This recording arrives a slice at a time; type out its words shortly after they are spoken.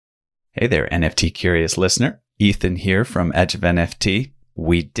Hey there, NFT curious listener. Ethan here from Edge of NFT.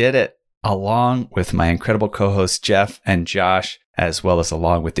 We did it along with my incredible co-hosts Jeff and Josh, as well as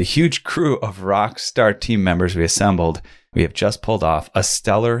along with the huge crew of Rockstar team members we assembled. We have just pulled off a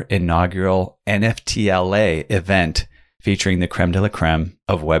stellar inaugural NFTLA event featuring the creme de la creme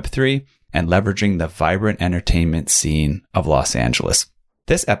of Web3 and leveraging the vibrant entertainment scene of Los Angeles.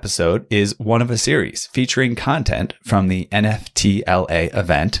 This episode is one of a series featuring content from the NFTLA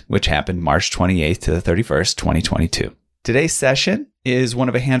event, which happened March 28th to the 31st, 2022. Today's session is one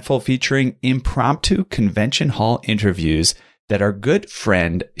of a handful featuring impromptu convention hall interviews that our good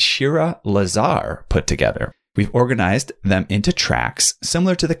friend Shira Lazar put together. We've organized them into tracks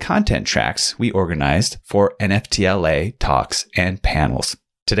similar to the content tracks we organized for NFTLA talks and panels.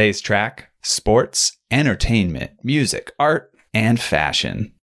 Today's track, sports, entertainment, music, art, and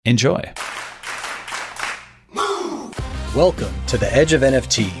fashion. Enjoy. Welcome to the Edge of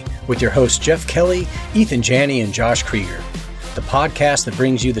NFT with your hosts Jeff Kelly, Ethan Janney, and Josh Krieger, the podcast that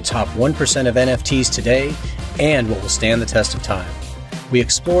brings you the top 1% of NFTs today and what will stand the test of time. We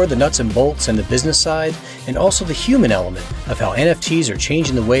explore the nuts and bolts and the business side, and also the human element of how NFTs are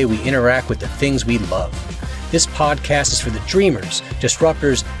changing the way we interact with the things we love. This podcast is for the dreamers,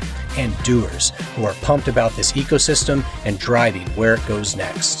 disruptors, and doers who are pumped about this ecosystem and driving where it goes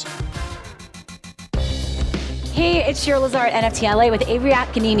next. Hey, it's Shira Lazar at NFTLA with Avery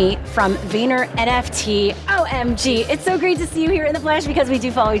Atkinini from Vayner NFT. OMG, it's so great to see you here in the flesh because we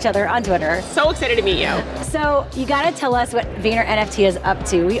do follow each other on Twitter. So excited to meet you. So you gotta tell us what Vayner NFT is up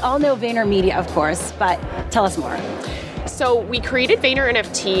to. We all know Vayner Media, of course, but tell us more. So we created Vayner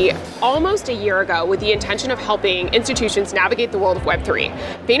NFT almost a year ago with the intention of helping institutions navigate the world of Web3.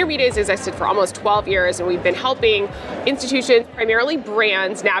 Vayner Media has existed for almost 12 years, and we've been helping institutions, primarily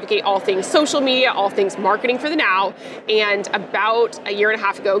brands, navigate all things social media, all things marketing for the now. And about a year and a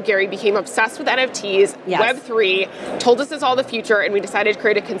half ago, Gary became obsessed with NFTs, yes. Web3, told us it's all the future, and we decided to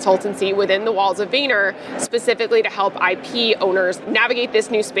create a consultancy within the walls of Vayner, specifically to help IP owners navigate this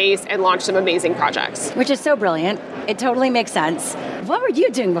new space and launch some amazing projects. Which is so brilliant. It totally makes sense. What were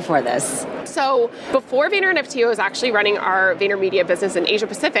you doing before this? So before Vayner NFT, I was actually running our Vayner Media business in Asia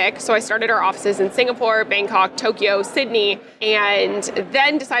Pacific. So I started our offices in Singapore, Bangkok, Tokyo, Sydney, and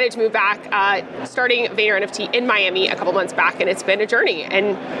then decided to move back, starting Vayner NFT in Miami a couple months back, and it's been a journey.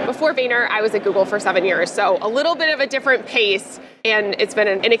 And before Vayner, I was at Google for 7 years, so a little bit of a different pace, and it's been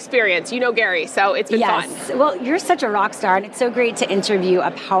an experience. You know Gary, so it's been fun. Well, you're such a rock star, and it's so great to interview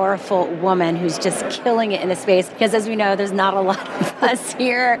a powerful woman who's just killing it in the space, because as we know, there's not a lot of us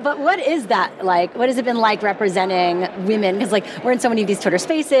here. But what is that like? What has it been like representing women? Because like we're in so many of these Twitter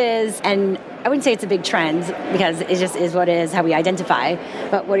spaces, and I wouldn't say it's a big trend because it just is what it is, how we identify.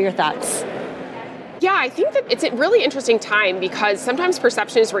 But what are your thoughts? Yeah, I think that it's a really interesting time because sometimes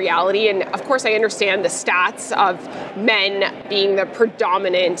perception is reality. And of course, I understand the stats of men being the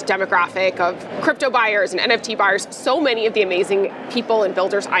predominant demographic of crypto buyers and NFT buyers. So many of the amazing people and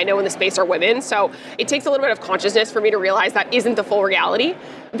builders I know in the space are women. So it takes a little bit of consciousness for me to realize that isn't the full reality.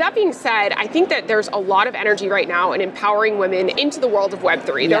 That being said, I think that there's a lot of energy right now in empowering women into the world of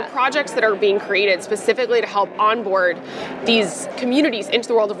Web3. There are projects that are being created specifically to help onboard these communities into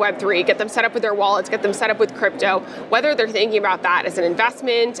the world of Web3, get them set up with their wallets, get them set up with crypto, whether they're thinking about that as an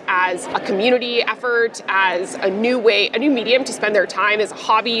investment, as a community effort, as a new medium to spend their time, as a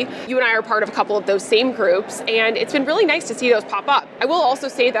hobby. You and I are part of a couple of those same groups, and it's been really nice to see those pop up. I will also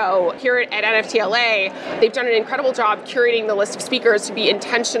say, though, here at NFTLA, they've done an incredible job curating the list of speakers to be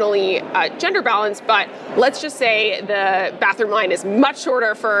intentionally gender balanced, but let's just say the bathroom line is much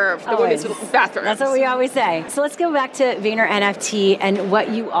shorter for the women's bathrooms. That's what we always say. So let's go back to Vayner NFT and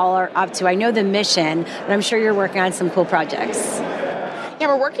what you all are up to. I know the mission, but I'm sure you're working on some cool projects. Yeah,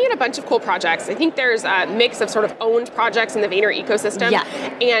 we're working on a bunch of cool projects. I think there's a mix of sort of owned projects in the Vayner ecosystem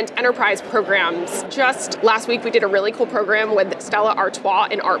and enterprise programs. Just last week, we did a really cool program with Stella Artois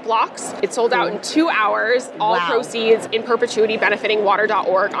in Art Blocks. It sold out in 2 hours, all proceeds in perpetuity benefiting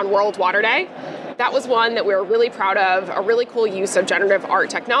water.org on World Water Day. That was one that we were really proud of, a really cool use of generative art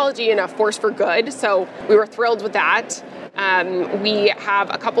technology and a force for good. So we were thrilled with that. We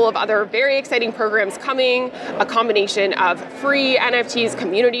have a couple of other very exciting programs coming, a combination of free NFTs,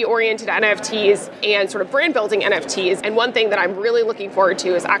 community-oriented NFTs, and sort of brand-building NFTs. And one thing that I'm really looking forward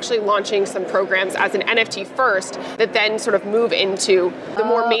to is actually launching some programs as an NFT first that then sort of move into the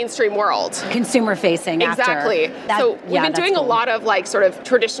more mainstream world. Consumer-facing Exactly. So we've been doing a lot of like sort of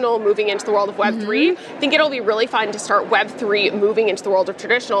traditional moving into the world of Web3. I think it'll be really fun to start Web3 moving into the world of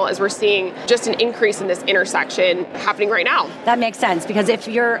traditional as we're seeing just an increase in this intersection happening right right now. That makes sense, because if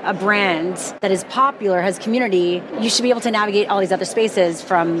you're a brand that is popular, has community, you should be able to navigate all these other spaces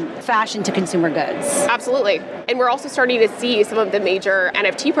from fashion to consumer goods. Absolutely. And we're also starting to see some of the major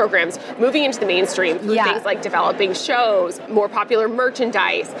NFT programs moving into the mainstream through things like developing shows, more popular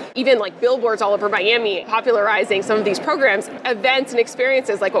merchandise, even like billboards all over Miami, popularizing some of these programs, events and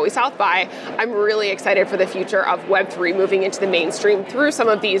experiences like what we South by. I'm really excited for the future of Web3 moving into the mainstream through some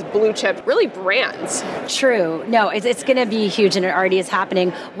of these blue chip, really brands. True. No, it's going to be huge, and it already is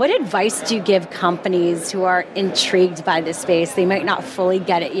happening. What advice do you give companies who are intrigued by this space? They might not fully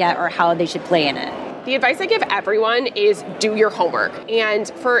get it yet, or how they should play in it. The advice I give everyone is do your homework. And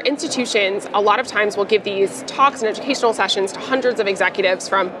for institutions, a lot of times we'll give these talks and educational sessions to hundreds of executives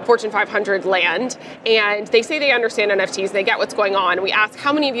from Fortune 500 land. And they say they understand NFTs, they get what's going on. We ask,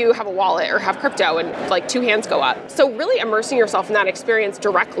 how many of you have a wallet or have crypto? And like 2 hands go up. So really immersing yourself in that experience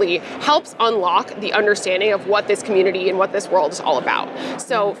directly helps unlock the understanding of what this community and what this world is all about.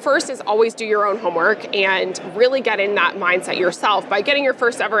 So first is always do your own homework and really get in that mindset yourself by getting your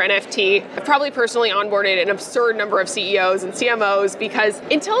first ever NFT. I've probably personally onboarded an absurd number of CEOs and CMOs because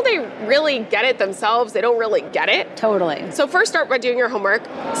until they really get it themselves, they don't really get it. Totally. So first, start by doing your homework.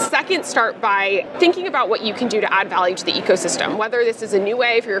 Second, start by thinking about what you can do to add value to the ecosystem, whether this is a new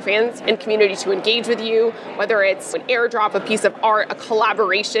way for your fans and community to engage with you, whether it's an airdrop, a piece of art, a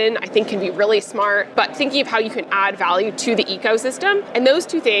collaboration, I think can be really smart, but thinking of how you can add value to the ecosystem. And those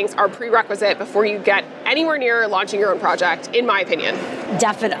 2 things are prerequisite before you get anywhere near launching your own project, in my opinion.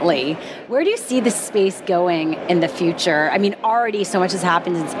 Definitely. Where do you see this space going in the future? I mean, already so much has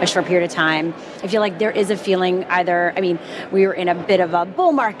happened in a short period of time. I feel like there is a feeling either, we were in a bit of a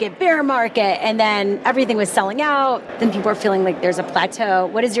bull market, bear market, and then everything was selling out. Then people are feeling like there's a plateau.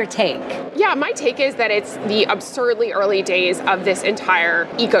 What is your take? Yeah, my take is that it's the absurdly early days of this entire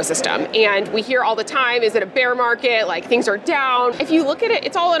ecosystem. And we hear all the time, is it a bear market? Like things are down. If you look at it,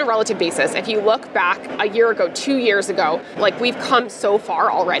 it's all on a relative basis. If you look back a year ago, 2 years ago, like we've come so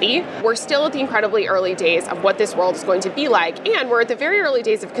far already. We're still at the incredibly early days of what this world is going to be like. And we're at the very early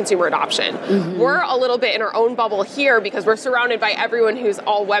days of consumer adoption. Mm-hmm. We're a little bit in our own bubble here because we're surrounded by everyone who's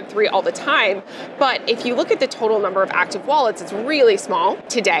all Web3 all the time. But if you look at the total number of active wallets, it's really small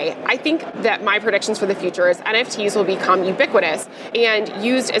today. I think that my predictions for the future is NFTs will become ubiquitous and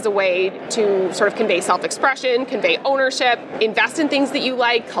used as a way to sort of convey self-expression, convey ownership, invest in things that you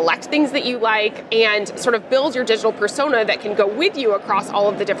like, collect things that you like, and sort of build your digital persona that can go with you across all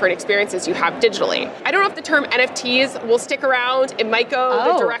of the different experiences you have digitally. I don't know if the term NFTs will stick around. It might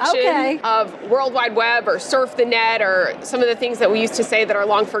go the direction of World Wide Web or surf the net or some of the things that we used to say that are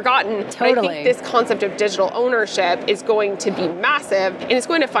long forgotten. Totally. But I think this concept of digital ownership is going to be massive, and it's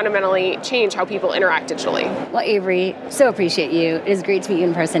going to fundamentally change how people interact digitally. Well, Avery, so appreciate you. It is great to meet you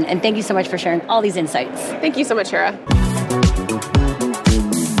in person, and thank you so much for sharing all these insights. Thank you so much, Shara.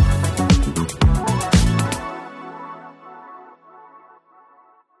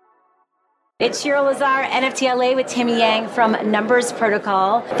 It's Shira Lazar, NFT LA with Timmy Yang from Numbers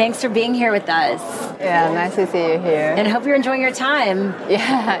Protocol. Thanks for being here with us. Yeah, nice to see you here. And I hope you're enjoying your time. Yeah.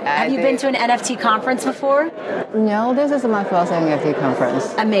 Have you been to an NFT conference before? No, this is my first NFT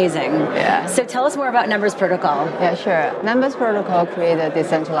conference. Amazing. Yeah. So tell us more about Numbers Protocol. Yeah, sure. Numbers Protocol created a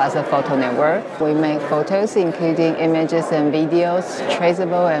decentralized photo network. We make photos, including images and videos,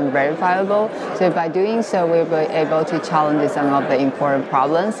 traceable and verifiable. So by doing so, we were able to challenge some of the important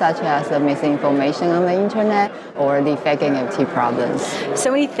problems, such as the missing information on the internet or the fake NFT problems. So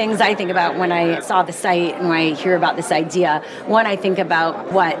many things I think about when I saw the site and when I hear about this idea. One, I think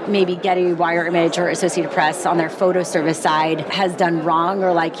about what maybe Getty, Wire Image, or Associated Press on their photo service side has done wrong,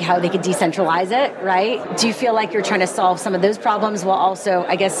 or like how they could decentralize it, right? Do you feel like you're trying to solve some of those problems while also,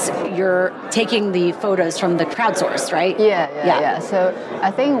 I guess, you're taking the photos from the crowdsource, right? Yeah. So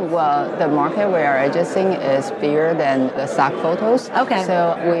I think the market we are addressing is bigger than the stock photos. Okay.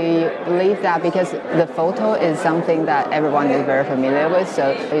 So we believe that because the photo is something that everyone is very familiar with,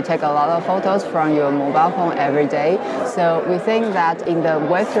 so you take a lot of photos from your mobile phone every day. So we think that in the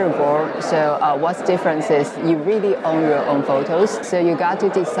Web3 world, so what's different is you really own your own photos. So you got to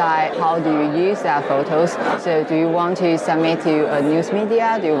decide how do you use that photos. So do you want to submit to a news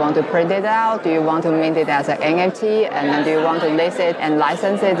media? Do you want to print it out? Do you want to mint it as an NFT? And then do you want to list it and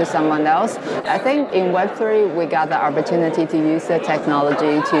license it to someone else? I think in Web3, we got the opportunity to use the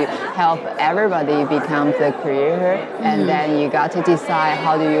technology to help everybody becomes the creator, and then you got to decide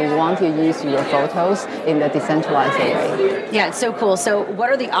how do you want to use your photos in the decentralized way. Yeah, it's so cool. So what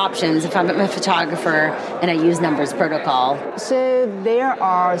are the options if I'm a photographer and I use Numbers Protocol? So there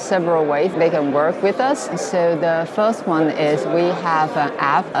are several ways they can work with us. So the first one is we have an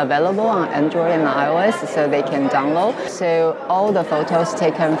app available on Android and iOS so they can download. So all the photos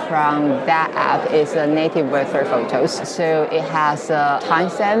taken from that app is native Web3 photos. So it has a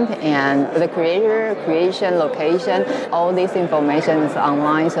timestamp and the creator, creation, location, all this information is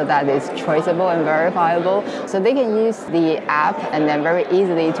online so that it's traceable and verifiable. So they can use the app and then very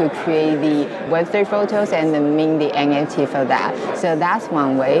easily to create the Web3 photos and then mint the NFT for that. So that's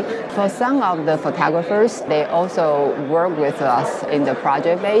one way. For some of the photographers, they also work with us in the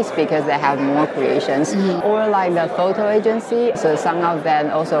project base because they have more creations. Or like the photo agency, so some of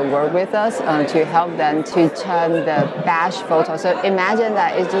them also work with us to help them to turn the batch photo. So imagine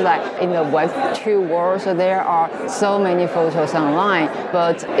that it's just like in the Web2 world, so there are so many photos online,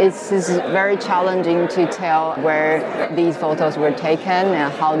 but it's very challenging to tell where these photos were taken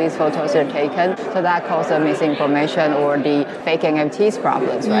and how these photos are taken. So that causes misinformation or the fake NFTs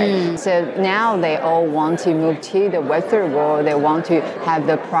problems, right? So now they all want to move to the Web3 world. They want to have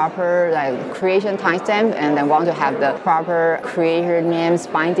the proper creation timestamp and they want to have the proper creator names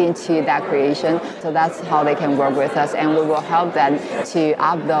binding to that creation. So that's how they can work with us, and we will help them to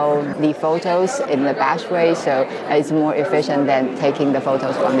upload the photos in the batch way, so it's more efficient than taking the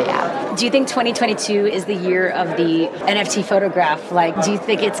photos from the app. Do you think 2022 is the year of the NFT photograph? Like, do you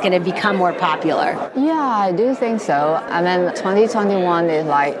think it's going to become more popular? Yeah, I do think so. I mean, 2021 is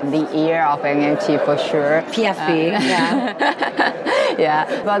like the year of NFT for sure. PFP, yeah.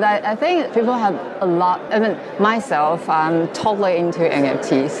 Yeah, but I think people have a lot, I mean, myself, I'm totally into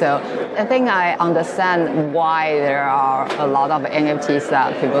NFT, so I think I understand why there are a lot of NFTs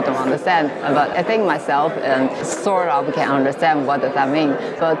that people don't understand, but I think myself sort of can understand what does that mean.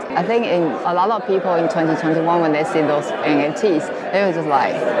 But I think in a lot of people in 2021, when they see those NFTs, they were just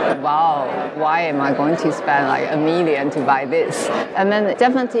like, wow, why am I going to spend like $1 million to buy this? I mean,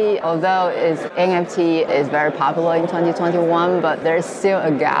 definitely, although NFT is very popular in 2021, but there's still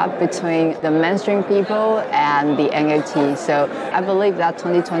a gap between the mainstream people and the NFT. So I believe that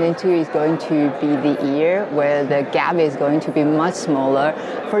 2022 is going to be the year where the gap is going to be much smaller.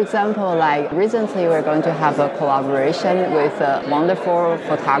 For example, like recently we're going to have a collaboration with a wonderful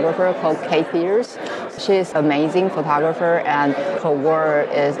photographer called Kate Peters. She's an amazing photographer, and her work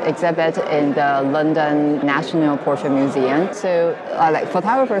is exhibited in the London National Portrait Museum. So like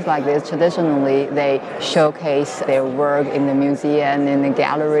photographers like this, traditionally they showcase their work in the museum, in the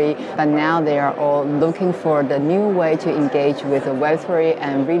gallery, but now they are all looking for the new way to engage with the Web3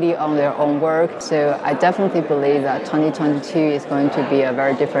 and really own their own work. So I definitely believe that 2022 is going to be a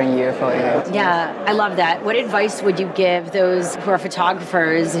very different year for NFT. Yeah, I love that. What advice would you give those who are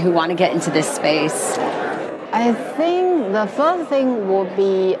photographers who want to get into this space? I think the first thing would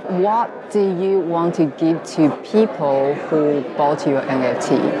be, what do you want to give to people who bought your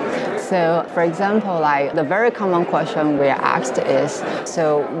NFT? So, for example, like the very common question we are asked is,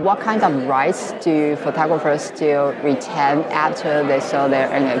 so what kind of rights do photographers still retain after they sell their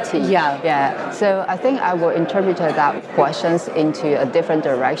NFT? Yeah. So I think I will interpret that questions into a different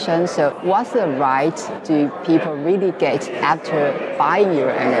direction. So what's the right do people really get after buying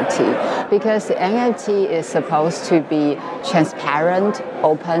your NFT? Because the NFT is supposed to be transparent,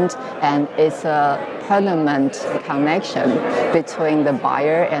 open, and it's a permanent connection between the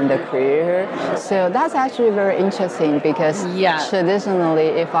buyer and the creator. So that's actually very interesting because traditionally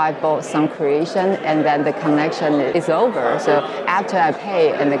if I bought some creation and then the connection is over, so after I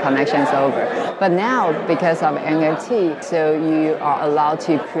pay and the connection is over. But now because of NFT, so you are allowed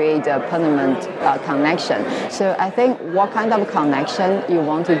to create a permanent connection. So I think what kind of connection you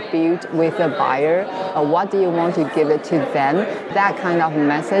want to build with the buyer, or what do you want to give it to them, that kind of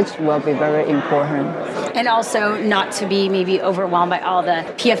message will be very important. And also not to be maybe overwhelmed by all the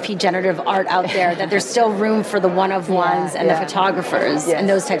PFP generative art out there, that there's still room for the one-of-ones and the photographers and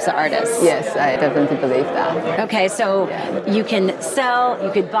those types of artists. Yes, I definitely believe that. Okay, so you can sell,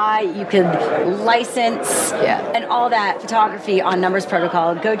 you could buy, you could license, and all that photography on Numbers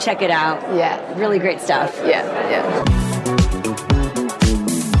Protocol. Go check it out. Yeah. Really great stuff. Yeah.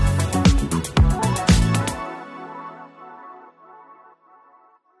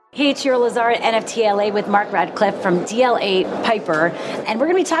 Hey, it's Chiro Lazar at NFT LA with Mark Radcliffe from DLA Piper, and we're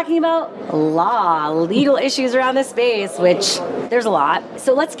going to be talking about legal issues around this space, which there's a lot.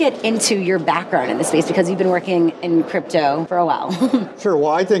 So let's get into your background in this space because you've been working in crypto for a while. Sure.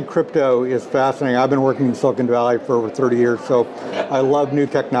 Well, I think crypto is fascinating. I've been working in Silicon Valley for over 30 years, so I love new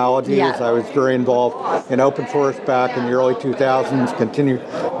technologies. Yeah. I was very involved in open source back in the early 2000s, continue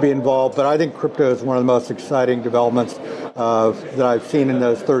to be involved, but I think crypto is one of the most exciting developments that I've seen in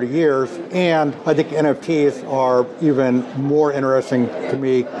those 30 years, and I think NFTs are even more interesting to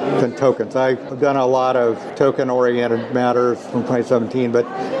me than tokens. I've done a lot of token-oriented matters from 2017, but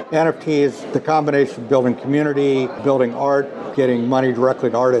NFTs, the combination of building community, building art, getting money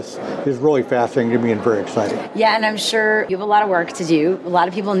directly to artists is really fascinating to me and very exciting. Yeah, and I'm sure you have a lot of work to do. A lot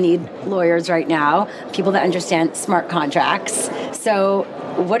of people need lawyers right now, people that understand smart contracts. So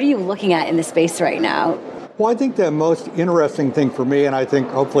what are you looking at in the space right now? Well, I think the most interesting thing for me, and I think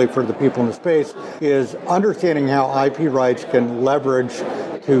hopefully for the people in the space, is understanding how IP rights can leverage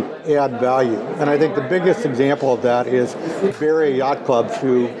to add value. And I think the biggest example of that is Bay Area Yacht Club,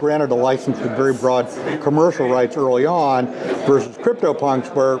 who granted a license with very broad commercial rights early on, versus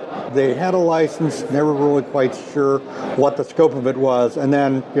CryptoPunks, where they had a license, never really quite sure what the scope of it was. And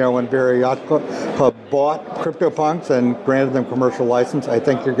then, when Bay Area Yacht Club bought CryptoPunks and granted them commercial license, I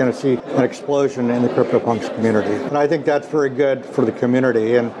think you're going to see an explosion in the CryptoPunks community. And I think that's very good for the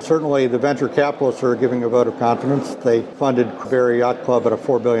community. And certainly the venture capitalists are giving a vote of confidence. They funded Bay Area Yacht Club at a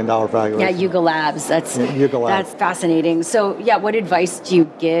 $4 billion valuation. Yeah, Yuga Labs. Yuga Labs. That's fascinating. So, what advice do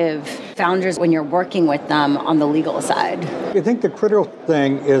you give founders when you're working with them on the legal side? I think the critical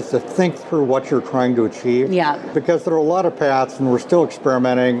thing is to think through what you're trying to achieve. Yeah. Because there are a lot of paths, and we're still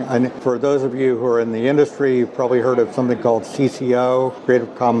experimenting. And for those of you who are in the industry, you've probably heard of something called CCO,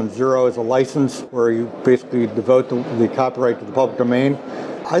 Creative Commons Zero, is a license where you basically devote the copyright to the public domain.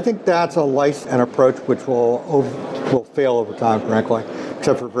 I think that's a license and approach which will fail over time, frankly,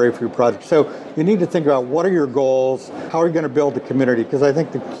 except for very few projects. So you need to think about what are your goals, how are you going to build the community? Because I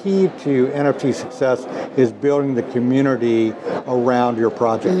think the key to NFT success is building the community around your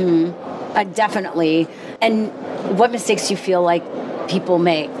project. Mm-hmm. Definitely. And what mistakes do you feel like people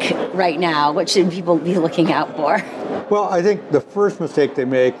make right now? What should people be looking out for? Well, I think the first mistake they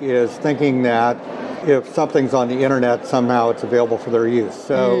make is thinking that if something's on the internet, somehow it's available for their use.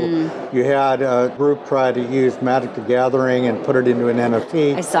 So you had a group try to use Magic the Gathering and put it into an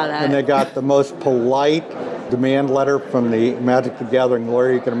NFT. I saw that. And they got the most polite demand letter from the Magic the Gathering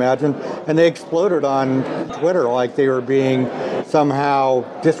lawyer you can imagine. And they exploded on Twitter like they were being somehow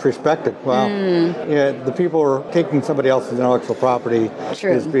disrespected. Well, the people who are taking somebody else's intellectual property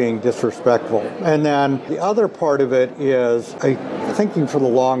is being disrespectful. And then the other part of it is thinking for the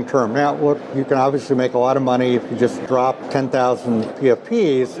long term. Now, look, you can obviously make a lot of money if you just drop 10,000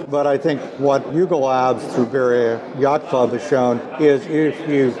 PFPs, but I think what Yuga Labs through Bay Area Yacht Club has shown is if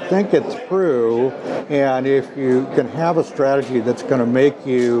you think it through and if you can have a strategy that's going to make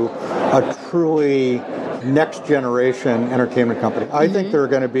you a truly next generation entertainment company. I think there are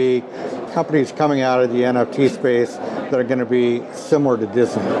going to be companies coming out of the NFT space that are going to be similar to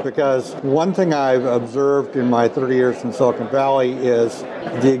Disney. Because one thing I've observed in my 30 years in Silicon Valley is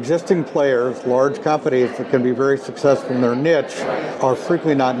the existing players, large companies that can be very successful in their niche, are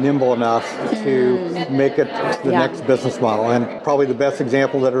frequently not nimble enough to make it to the next business model. And probably the best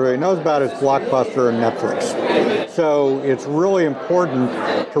example that everybody knows about is Blockbuster and Netflix. So it's really important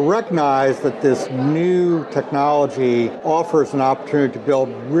to recognize that this new technology offers an opportunity to build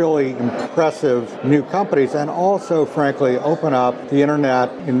really impressive new companies and also, frankly, open up the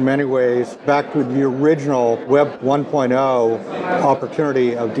internet in many ways back to the original Web 1.0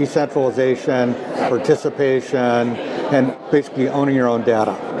 opportunity of decentralization, participation, and basically owning your own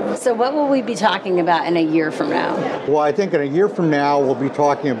data. So what will we be talking about in a year from now? Well, I think in a year from now, we'll be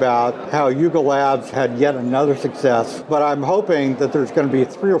talking about how Yuga Labs had yet another success, but I'm hoping that there's going to be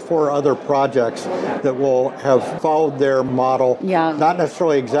 3 or 4 other projects that will have followed their model, not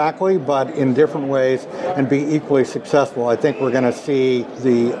necessarily exactly, but in different ways, and be equally successful. I think we're going to see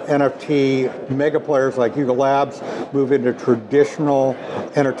the NFT mega players like Yuga Labs move into traditional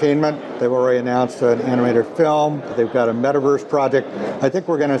entertainment. They've already announced an animated film. They've got a metaverse project. I think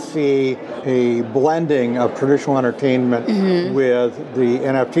we're going to see a blending of traditional entertainment with the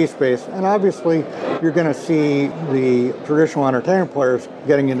NFT space. And obviously, you're going to see the traditional entertainment players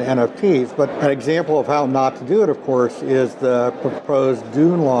getting into NFTs. But an example of how not to do it, of course, is the proposed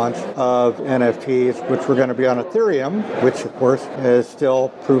Dune launch of NFTs, which were going to be on Ethereum, which, of course, is still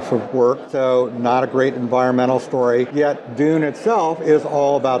proof of work. So not a great environmental story. Yet Dune itself is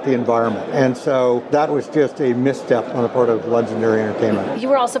all about the environment. And so that was just a misstep on the part of Legendary Entertainment. You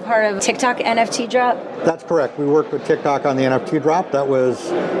were also part of TikTok NFT drop? That's correct. We worked with TikTok on the NFT drop. That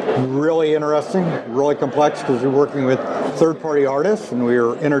was really interesting, really complex because we're working with third-party artists and we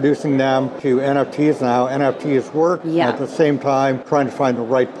were introducing them to NFTs and how NFTs work. Yeah. At the same time, trying to find the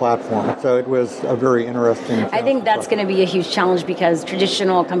right platform. So it was a very interesting. I think that's going to be a huge challenge because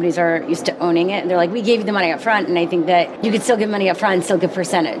traditional companies are used to owning it. And they're like, we gave you the money up front. And I think that you could still give money up front and still give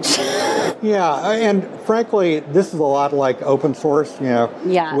percentage. Yeah, and frankly, this is a lot like open source,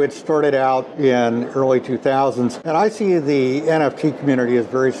 which started out in early 2000s. And I see the NFT community as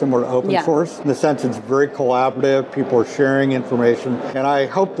very similar to open source in the sense it's very collaborative, people are sharing information, and I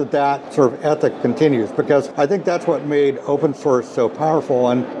hope that sort of ethic continues because I think that's what made open source so powerful.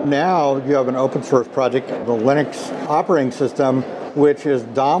 And now you have an open source project, the Linux operating system, which is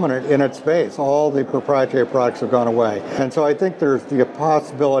dominant in its space. All the proprietary products have gone away. And so I think there's the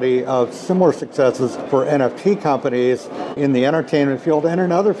possibility of similar successes for NFT companies in the entertainment field and in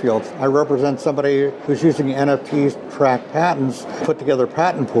other fields. I represent somebody who's using NFTs to track patents, put together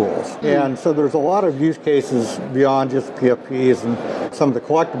patent pools. And so there's a lot of use cases beyond just PFPs and some of the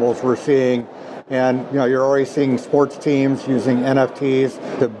collectibles we're seeing. And you're already seeing sports teams using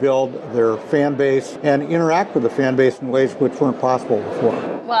NFTs to build their fan base and interact with the fan base in ways which weren't possible before.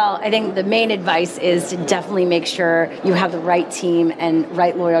 Well, I think the main advice is to definitely make sure you have the right team and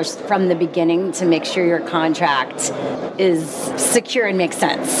right lawyers from the beginning to make sure your contract is secure and makes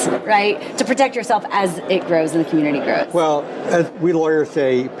sense, right? To protect yourself as it grows and the community grows. Well, as we lawyers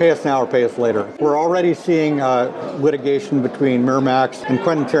say, pay us now or pay us later. We're already seeing litigation between Miramax and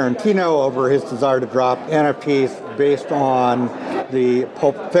Quentin Tarantino over his desire to drop NFTs based on the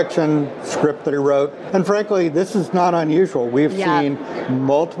Pulp Fiction script that he wrote. And frankly, this is not unusual. We've seen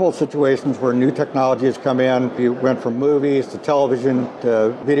multiple situations where new technology has come in. You went from movies to television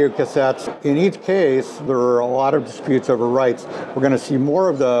to video cassettes. In each case, there are a lot of disputes over rights. We're going to see more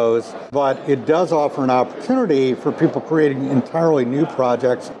of those, but it does offer an opportunity for people creating entirely new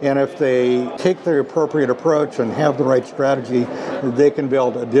projects. And if they take the appropriate approach and have the right strategy, they can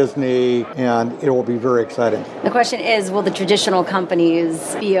build a Disney, and it will be very exciting. The question is, will the traditional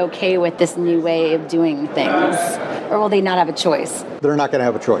companies be okay with this new way of doing things? Or will they not have a choice? They're not going to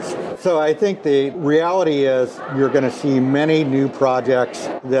have a choice. So I think the reality is you're going to see many new projects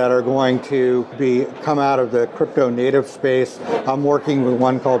that are going to come out of the crypto native space. I'm working with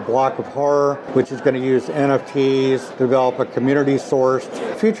one called Block of Horror, which is going to use NFTs to develop a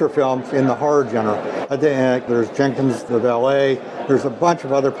community-sourced feature films in the horror genre. I think there's Jenkins of LA. There's a bunch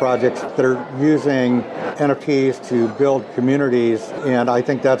of other projects that are using NFTs to build communities, and I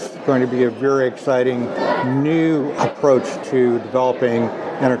think that's going to be a very exciting new approach to developing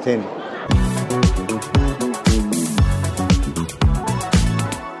entertainment.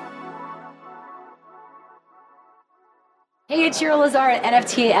 Hey, it's Shira Lazar at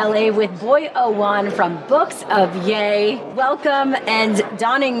NFT LA with Boy01 from Books of Yay. Welcome, and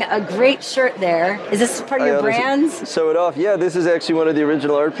donning a great shirt there. Is this part of your brand's? Show it off. Yeah, this is actually one of the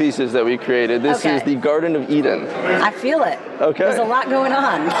original art pieces that we created. This is the Garden of Eden. I feel it. Okay. There's a lot going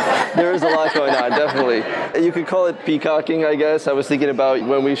on. There is a lot going on, definitely. You could call it peacocking, I guess. I was thinking about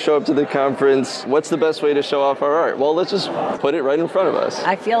when we show up to the conference, what's the best way to show off our art? Well, let's just put it right in front of us.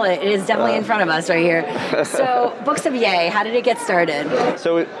 I feel it. It is definitely in front of us right here. So, Books of Yay, how did it get started?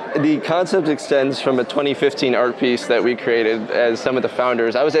 So the concept extends from a 2015 art piece that we created as some of the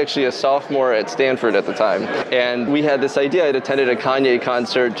founders. I was actually a sophomore at Stanford at the time, and we had this idea. I'd attended a Kanye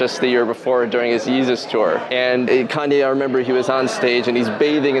concert just the year before during his Yeezus tour, and Kanye, I remember he was on stage and he's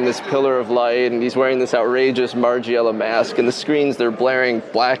bathing in this pillar of light, and he's wearing this outrageous Margiela mask, and the screens, they're blaring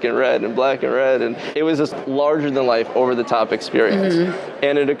black and red, and it was this larger than life, over the top experience. Mm-hmm.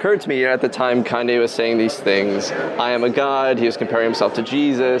 And it occurred to me at the time Kanye was saying these things, I am a god, he was comparing himself to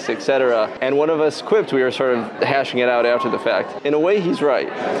Jesus, etc. And one of us quipped, we were sort of hashing it out after the fact. In a way, he's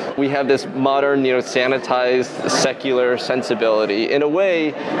right. We have this modern, sanitized, secular sensibility. In a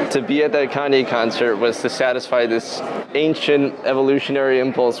way, to be at that Kanye concert was to satisfy this ancient evolutionary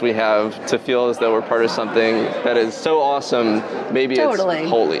impulse we have to feel as though we're part of something that is so awesome, maybe totally. It's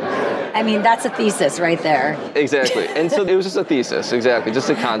holy. I mean, that's a thesis right there. Exactly. And so it was just a thesis, exactly, just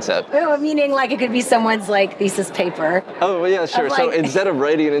a concept. Meaning like it could be someone's thesis paper. Oh, yeah, sure. So instead of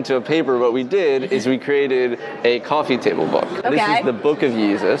writing it into a paper, what we did is we created a coffee table book. Okay. This is the Book of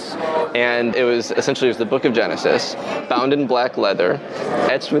Yeezus. and it was the book of Genesis, bound in black leather,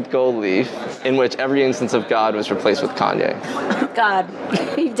 etched with gold leaf, in which every instance of God was replaced with Kanye. God,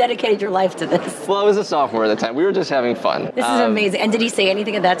 you've dedicated your life to this. Well, I was a sophomore at the time. We were just having fun. This is amazing. And did he say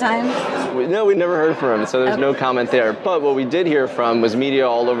anything at that time? No, we never heard from him, so there's no comment there. But what we did hear from was media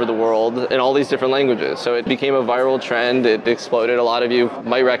all over the world in all these different languages. So it became a viral trend. It exploded. A lot of you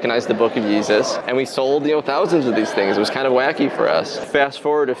might recognize the Book of Yeezus. And we sold, thousands of these things. It was kind of wacky for us. Fast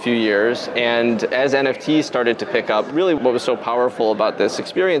forward a few years, and as NFTs started to pick up, really what was so powerful about this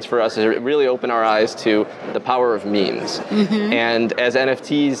experience for us is it really opened our eyes to the power of memes. Mm-hmm. And as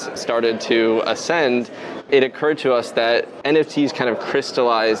NFTs started to ascend, it occurred to us that NFTs kind of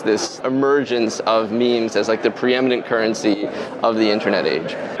crystallized this emergence of memes as like the preeminent currency of the internet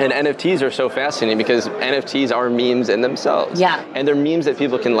age. And NFTs are so fascinating because NFTs are memes in themselves. Yeah. And they're memes that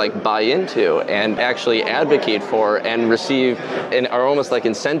people can like buy into and actually advocate for and receive and are almost like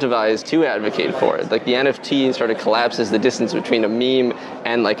incentivized to advocate for it. Like the NFT sort of collapses the distance between a meme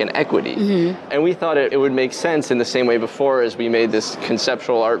and like an equity. Mm-hmm. And we thought it would make sense in the same way before as we made this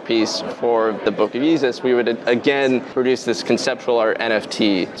conceptual art piece for the Book of Yeezus, we would again produce this conceptual art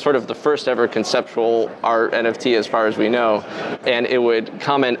NFT, sort of the first ever conceptual art NFT as far as we know, and it would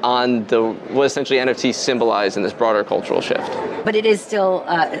comment on what essentially NFTs symbolize in this broader cultural shift. But it is still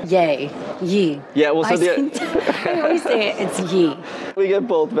ye. Yeah, well, so I always say it's ye. We get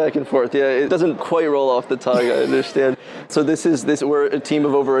both back and forth. Yeah, it doesn't quite roll off the tongue, I understand. So we're a team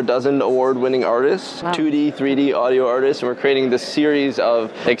of over a dozen award-winning artists, wow. 2D, 3D audio artists, and we're creating this series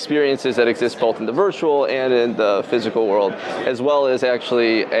of experiences that exist both in the virtual and in the physical world, as well as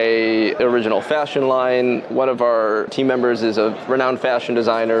actually a original fashion line. One of our team members is a renowned fashion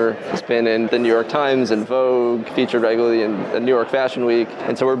designer. He's been in the New York Times and Vogue, featured regularly in the New York Fashion Week.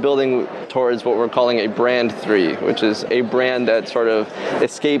 And so we're building towards what we're calling a brand 3, which is a brand that sort of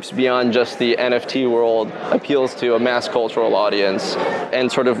escapes beyond just the NFT world, appeals to a mass cultural audience,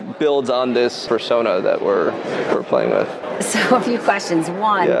 and sort of builds on this persona that we're playing with. So a few questions.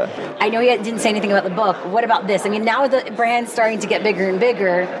 One, I know you didn't say anything about the book. What about this? I mean, now the brand's starting to get bigger and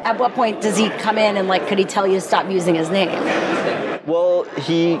bigger. At what point does he come in and could he tell you to stop using his name? Well,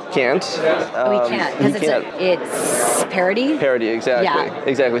 he can't. He can't because it's parody? Parody, exactly. Yeah.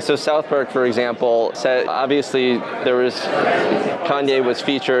 Exactly. So South Park, for example, said obviously Kanye was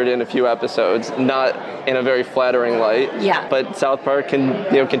featured in a few episodes, not in a very flattering light. Yeah. But South Park can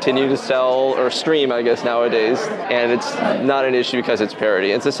continue to sell or stream, I guess, nowadays, and it's not an issue because it's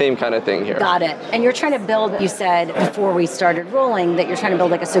parody. It's the same kind of thing here. Got it. And you're trying to build, you said before we started rolling, that you're trying to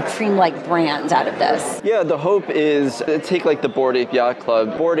build a Supreme-like brand out of this. Yeah, the hope is to take the Bored Ape Yacht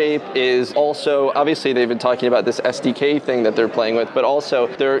Club. Bored Ape is also, obviously they've been talking about this SDK thing that they're playing with, but also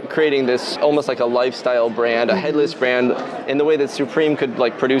they're creating this almost like a lifestyle brand, a headless brand, in the way that Supreme could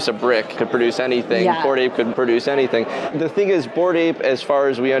produce a brick, could produce anything. Yeah. Bored Ape could produce anything. The thing is, Bored Ape, as far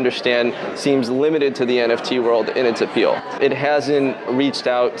as we understand, seems limited to the NFT world in its appeal. It hasn't reached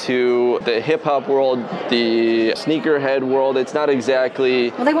out to the hip-hop world, the sneakerhead world. It's not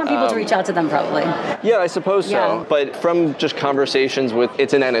exactly... Well, they want people to reach out to them, probably. Yeah, I suppose so. But from just conversations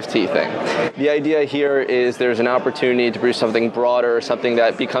it's an NFT thing. The idea here is there's an opportunity to produce something broader, something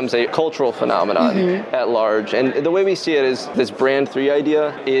that becomes a cultural phenomenon at large. And the way we see it is this brand 3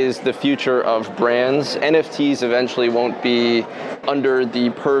 idea is the future of brands. NFTs eventually won't be under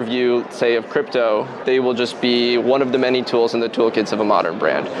the purview, say, of crypto. They will just be one of the many tools in the toolkits of a modern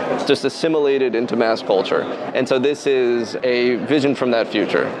brand, just assimilated into mass culture. And so this is a vision from that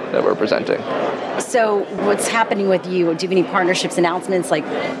future that we're presenting. So what's happening with you? Do you have any partnerships, announcements?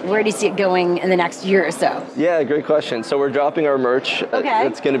 Where do you see it going in the next year or so? Yeah, great question. So we're dropping our merch. Okay.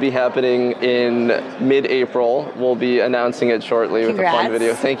 It's going to be happening in mid-April. We'll be announcing it shortly. Congrats. With a fun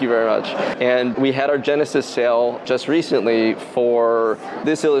video. Thank you very much. And we had our Genesis sale just recently for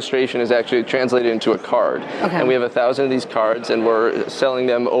this illustration is actually translated into a card. Okay. And we have 1,000 of these cards, and we're selling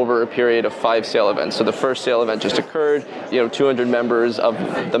them over a period of 5 sale events. So the first sale event just occurred. 200 members of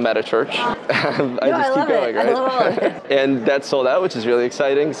the Meta Church. I just keep going, right? I love it. And that sold out, which is really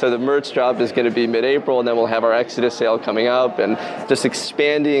exciting. So the merch drop is going to be mid-April, and then we'll have our Exodus sale coming up, and just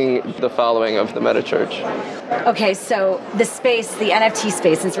expanding the following of the Meta Church. Okay, so the space, the NFT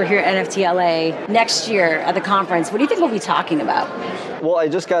space, since we're here at NFT LA, next year at the conference, what do you think we'll be talking about? Well, I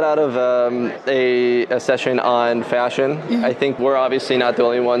just got out of a session on fashion. Mm-hmm. I think we're obviously not the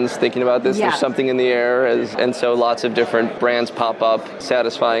only ones thinking about this. Yeah. There's something in the air, and so lots of different brands pop up,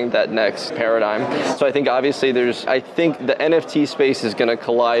 satisfying that next paradigm. So I think obviously I think the NFT space is going to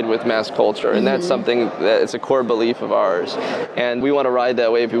collide with mass culture, and that's something that is a core belief of ours. And we want to ride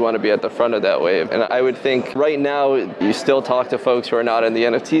that wave. We want to be at the front of that wave. And I would think right now, you still talk to folks who are not in the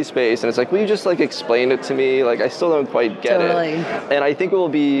NFT space, and it's like, will you just like explain it to me? Like, I still don't quite get it. And I think it will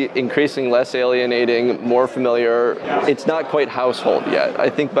be increasingly less alienating, more familiar. It's not quite household yet. I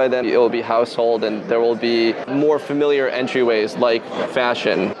think by then it will be household, and there will be more familiar entryways like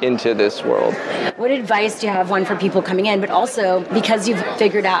fashion into this world. What advice do you have, one for people coming in, but also because you've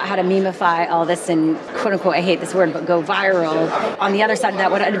figured out how to memeify all this and quote unquote, I hate this word, but go viral. On the other side of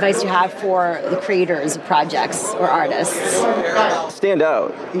that, what advice do you have for the creators of projects or artists? Stand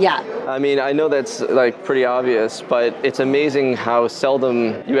out. Yeah. I mean, I know that's like pretty obvious, but it's amazing how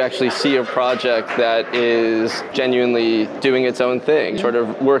seldom you actually see a project that is genuinely doing its own thing, sort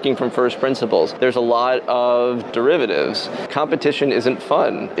of working from first principles. There's a lot of derivatives. Competition isn't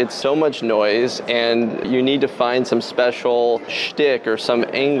fun. It's so much noise, and you need to find some special shtick or some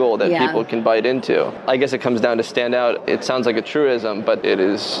angle that people can bite into. I guess it comes down to stand out. It sounds like a truism, but it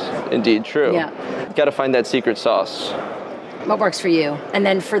is indeed true. Yeah. You've got to find that secret sauce. What works for you? And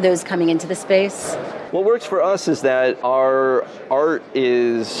then for those coming into the space? What works for us is that our art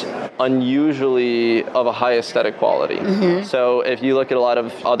is unusually of a high aesthetic quality. So if you look at a lot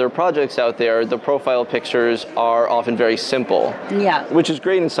of other projects out there, the profile pictures are often very simple. Yeah. Which is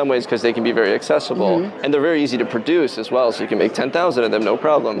great in some ways because they can be very accessible. And they're very easy to produce as well, so you can make 10,000 of them, no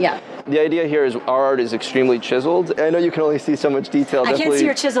problem. Yeah. The idea here is our art is extremely chiseled. I know you can only see so much detail. I can't see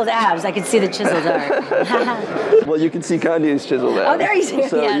your chiseled abs. I can see the chiseled art. Well, you can see Kanye's chiseled abs. Oh, there you go.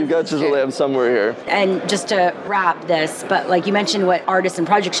 So you've got chiseled abs somewhere here. And just to wrap this, but like you mentioned what artists and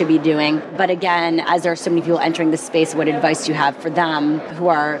projects should be doing, but again, as there are so many people entering the space, what advice do you have for them who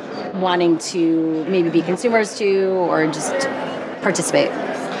are wanting to maybe be consumers too, or just participate?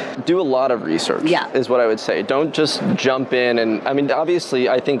 Do a lot of research, is what I would say. Don't just jump in and, I mean, obviously,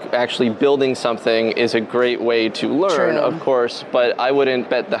 I think actually building something is a great way to learn, of course, but I wouldn't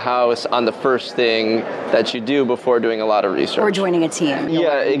bet the house on the first thing that you do before doing a lot of research. Or joining a team.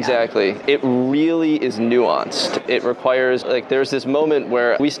 Yeah, exactly. It really is nuanced. It requires, like, there's this moment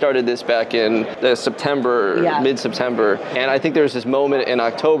where we started this back in September, mid-September, and I think there's this moment in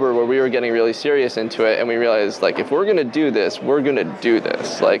October where we were getting really serious into it, and we realized, like, if we're going to do this, we're going to do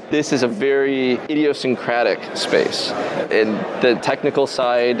this. Like, this is a very idiosyncratic space. And the technical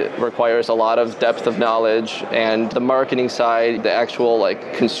side requires a lot of depth of knowledge, and the marketing side, the actual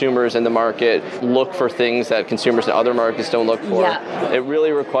like consumers in the market look for things that consumers in other markets don't look for. It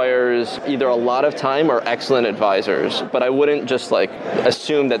really requires either a lot of time or excellent advisors. But I wouldn't just like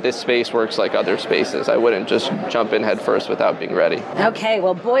assume that this space works like other spaces. I wouldn't just jump in head first without being ready. Okay,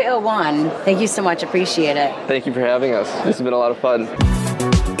 well, Boy01, thank you so much. Appreciate it. Thank you for having us. This has been a lot of fun.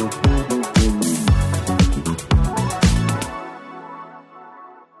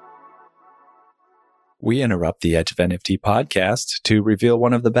 We interrupt the Edge of NFT podcast to reveal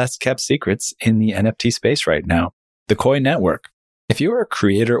one of the best kept secrets in the NFT space right now, the Koi Network. If you're a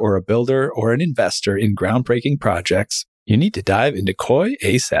creator or a builder or an investor in groundbreaking projects, you need to dive into Koi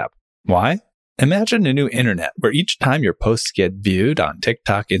ASAP. Why? Imagine a new internet where each time your posts get viewed on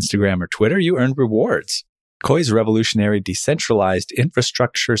TikTok, Instagram, or Twitter, you earn rewards. Koi's revolutionary decentralized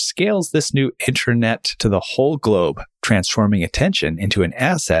infrastructure scales this new internet to the whole globe, transforming attention into an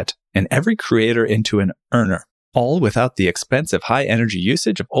asset and every creator into an earner, all without the expensive high-energy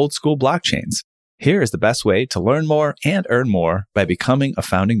usage of old-school blockchains. Here is the best way to learn more and earn more by becoming a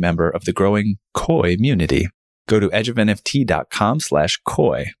founding member of the growing Koi community. Go to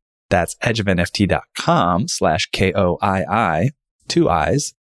edgeofnft.com/Koi. That's edgeofnft.com/KOII, 2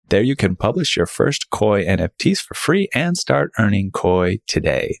 I's. There you can publish your first Koi NFTs for free and start earning Koi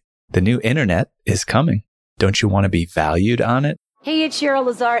today. The new internet is coming. Don't you want to be valued on it? Hey, it's Cheryl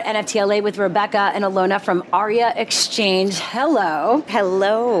Lazar, NFT LA with Rebecca and Alona from Aria Exchange. Hello.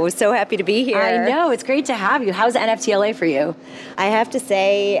 Hello. So happy to be here. I know. It's great to have you. How's NFT LA for you? I have to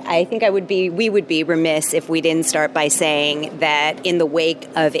say, I think we would be remiss if we didn't start by saying that in the wake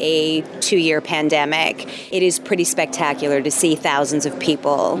of a 2-year pandemic, it is pretty spectacular to see thousands of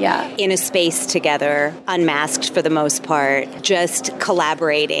people in a space together, unmasked for the most part, just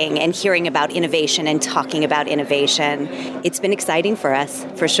collaborating and hearing about innovation and talking about innovation. It's been exciting for us,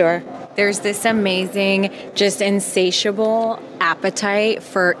 for sure. There's this amazing, just insatiable appetite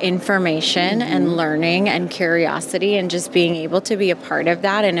for information and learning and curiosity, and just being able to be a part of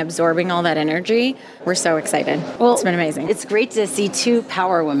that and absorbing all that energy. We're so excited. Well, it's been amazing. It's great to see 2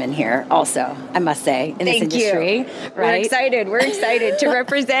 power women here also, I must say, in this industry. Right? We're excited to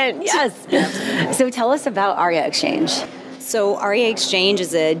represent. Yes. So tell us about Aria Exchange. So Aria Exchange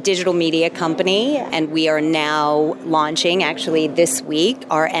is a digital media company, and we are now launching, actually this week,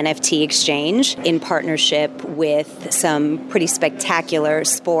 our NFT exchange in partnership with some pretty spectacular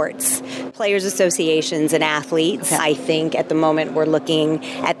sports, players associations and athletes. Okay. I think at the moment we're looking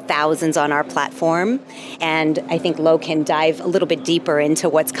at thousands on our platform, and I think Lo can dive a little bit deeper into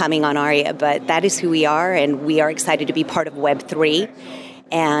what's coming on Aria, but that is who we are, and we are excited to be part of Web3.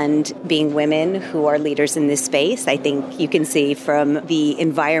 And being women who are leaders in this space, I think you can see from the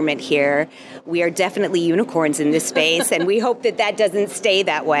environment here, we are definitely unicorns in this space, and we hope that that doesn't stay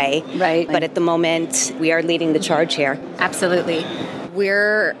that way. Right. But at the moment, we are leading the charge here. Absolutely.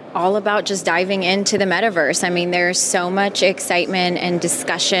 We're all about just diving into the metaverse. I mean, there's so much excitement and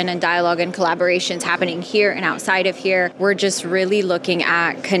discussion and dialogue and collaborations happening here and outside of here. We're just really looking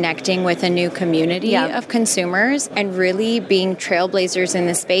at connecting with a new community of consumers and really being trailblazers in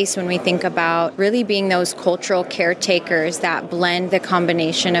the space when we think about really being those cultural caretakers that blend the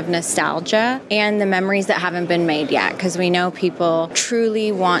combination of nostalgia and the memories that haven't been made yet. Because we know people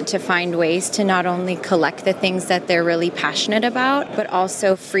truly want to find ways to not only collect the things that they're really passionate about, but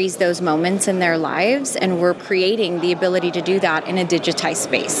also freeze those moments in their lives. And we're creating the ability to do that in a digitized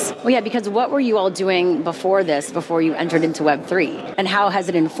space. Well, yeah, because what were you all doing before this, before you entered into Web3? And how has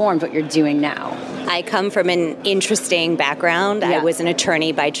it informed what you're doing now? I come from an interesting background. I was an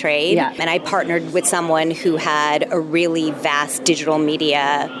attorney by trade, and I partnered with someone who had a really vast digital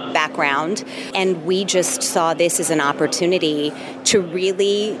media background. And we just saw this as an opportunity to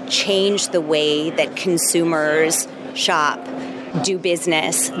really change the way that consumers shop, do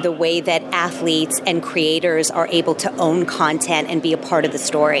business, the way that athletes and creators are able to own content and be a part of the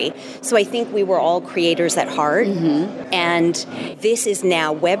story. So I think we were all creators at heart. And this is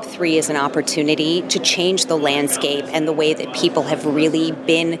now, Web3 is an opportunity to change the landscape and the way that people have really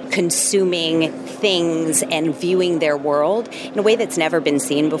been consuming things and viewing their world in a way that's never been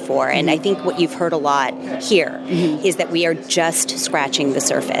seen before. And I think what you've heard a lot here is that we are just scratching the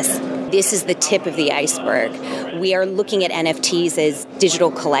surface. This is the tip of the iceberg. We are looking at NFTs as digital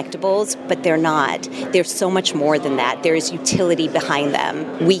collectibles, but they're not. There's so much more than that. There is utility behind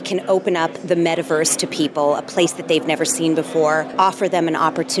them. We can open up the metaverse to people, a place that they've never seen before, offer them an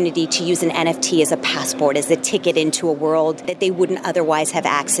opportunity to use an NFT as a passport, as a ticket into a world that they wouldn't otherwise have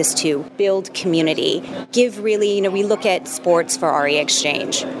access to, build community, give really, we look at sports for Aria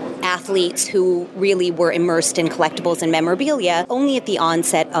Exchange. Athletes who really were immersed in collectibles and memorabilia only at the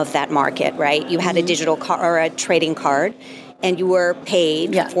onset of that market, right? You had a digital card or a trading card, and you were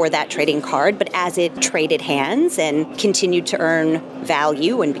paid for that trading card. But as it traded hands and continued to earn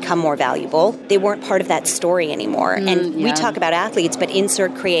value and become more valuable, they weren't part of that story anymore. And we talk about athletes, but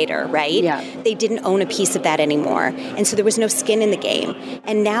insert creator, right? They didn't own a piece of that anymore. And so there was no skin in the game.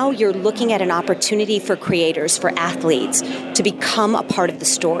 And now you're looking at an opportunity for creators, for athletes, to become a part of the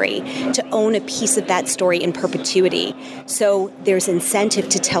story, to own a piece of that story in perpetuity. So there's incentive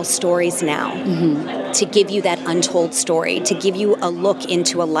to tell stories now, to give you that untold story, to give you a look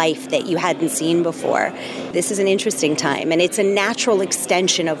into a life that you hadn't seen before. This is an interesting time, and it's a natural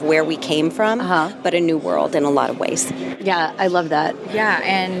extension of where we came from, but a new world in a lot of ways. Yeah, I love that. Yeah,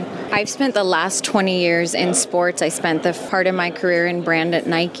 and I've spent the last 20 years in sports. I spent the part of my career in brand at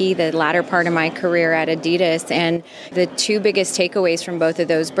Nike, the latter part of my career at Adidas, and the two biggest takeaways from both of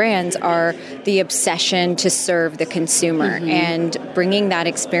those brands are the obsession to serve the consumer and bringing that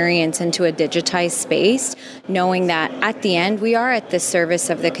experience into a digitized space, knowing that at the end, we are at the service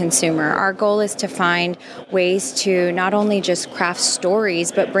of the consumer. Our goal is to find ways to not only just craft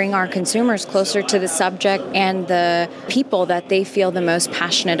stories, but bring our consumers closer to the subject and the people that they feel the most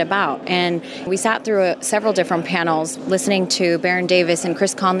passionate about. And we sat through several different panels listening to Baron Davis and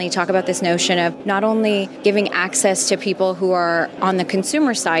Chris Conley talk about this notion of not only giving access to people who are on the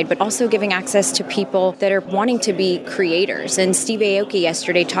consumer side, but also giving access to people that are wanting to be creators. And Steve Aoki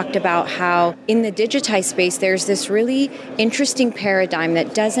yesterday talked about how in the digitized space, there's this really interesting paradigm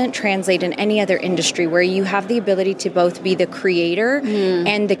that doesn't translate in any other industry, where you have the ability to both be the creator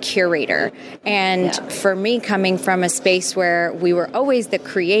and the curator. And for me, coming from a space where we were always the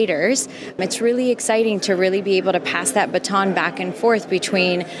creators, it's really exciting to really be able to pass that baton back and forth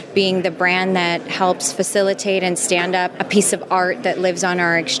between being the brand that helps facilitate and stand up a piece of art that lives on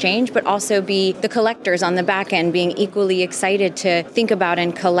our exchange, but also be the collectors on the back end, being equally excited to think about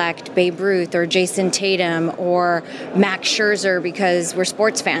and collect Babe Ruth or Jason Tatum or Max Scherzer, because we're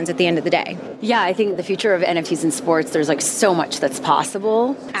sports fans at the end of the day. Yeah, I think the future of NFTs in sports, there's like so much that's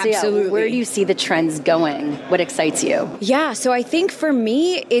possible. Absolutely. So where do you see the trends going? What excites you? Yeah, so I think for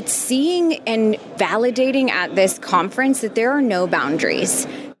me, it's seeing and validating at this conference that there are no boundaries.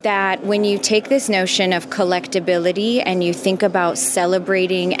 that when you take this notion of collectability and you think about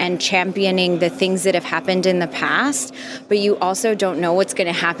celebrating and championing the things that have happened in the past, but you also don't know what's going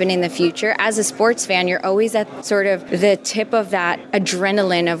to happen in the future, as a sports fan, you're always at sort of the tip of that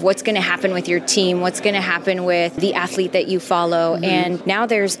adrenaline of what's going to happen with your team, what's going to happen with the athlete that you follow. And now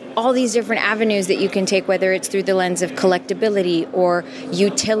there's all these different avenues that you can take, whether it's through the lens of collectability or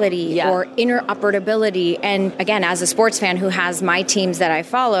utility or interoperability. And again, as a sports fan who has my teams that I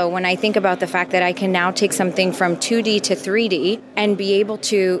follow, when I think about the fact that I can now take something from 2D to 3D and be able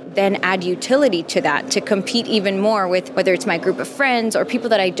to then add utility to that to compete even more with whether it's my group of friends or people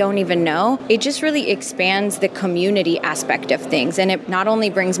that I don't even know, it just really expands the community aspect of things. And it not only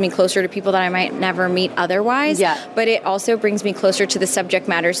brings me closer to people that I might never meet otherwise, but it also brings me closer to the subject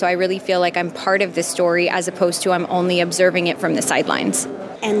matter. So I really feel like I'm part of the story as opposed to I'm only observing it from the sidelines.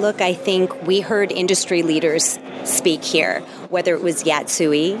 And look, I think we heard industry leaders speak here, whether it was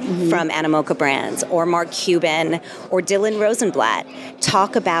Yatsui from Animoca Brands or Mark Cuban or Dylan Rosenblatt,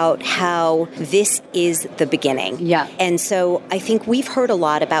 talk about how this is the beginning. And so I think we've heard a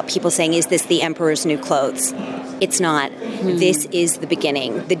lot about people saying, is this the emperor's new clothes? It's not. This is the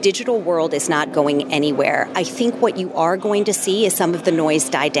beginning. The digital world is not going anywhere. I think what you are going to see is some of the noise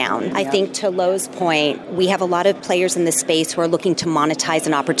die down. I think to Lo's point, we have a lot of players in this space who are looking to monetize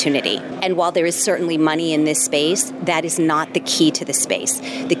an opportunity. And while there is certainly money in this space, that is not the key to the space.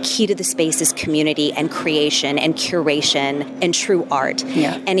 The key to the space is community and creation and curation and true art.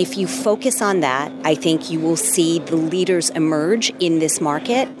 And if you focus on that, I think you will see the leaders emerge in this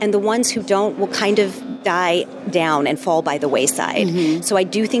market, and the ones who don't will kind of die down and fall by the wayside. So I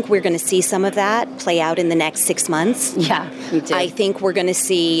do think we're going to see some of that play out in the next 6 months. Me too. I think we're going to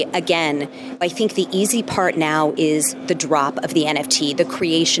see, again, I think the easy part now is the drop of the NFT, the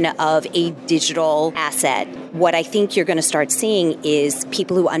creation of a digital asset. What I think you're going to start seeing is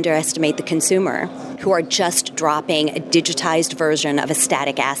people who underestimate the consumer, who are just dropping a digitized version of a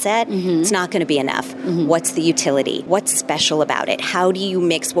static asset. It's not going to be enough. What's the utility? What's special about it? How do you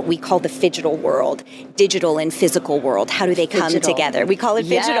mix what we call the phygital world, digital and physical world? How do they come together? We call it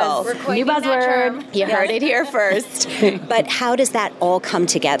phygital. New buzzword. You heard it here first. But how does that all come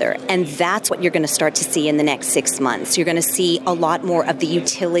together? And that's what you're going to start to see in the next 6 months. You're going to see a lot more of the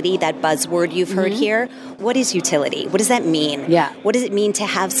utility, that buzzword you've heard here. What is utility? What does that mean? What does it mean to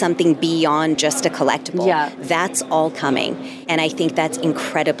have something beyond just a collectible? That's all coming. And I think that's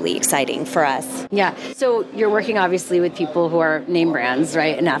incredibly exciting for us. So you're working obviously with people who are name brands,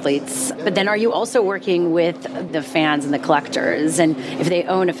 right, and athletes. But then are you also working with the fans and the collectors? And if they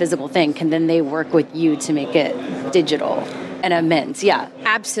own a physical thing, can then they work with you to make it digital? And a mint,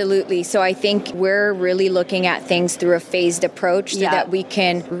 absolutely. So I think we're really looking at things through a phased approach so that we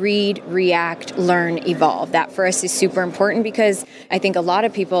can read, react, learn, evolve. That for us is super important because I think a lot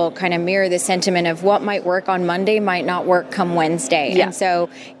of people kind of mirror the sentiment of what might work on Monday might not work come Wednesday. And so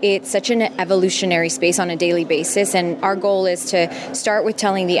it's such an evolutionary space on a daily basis. And our goal is to start with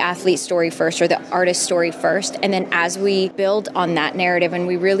telling the athlete story first or the artist story first. And then as we build on that narrative and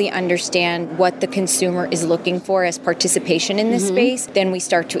we really understand what the consumer is looking for as participation in this space, then we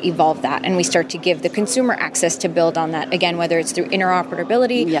start to evolve that and we start to give the consumer access to build on that. Again, whether it's through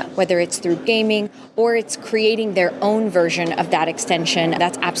interoperability, whether it's through gaming, or it's creating their own version of that extension,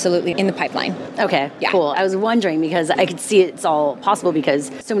 that's absolutely in the pipeline. Okay, cool. I was wondering because I could see it's all possible because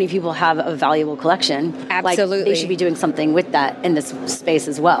so many people have a valuable collection. Absolutely. Like, they should be doing something with that in this space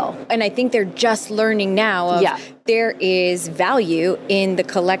as well. And I think they're just learning now of there is value in the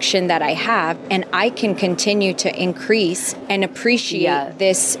collection that I have, and I can continue to increase and appreciate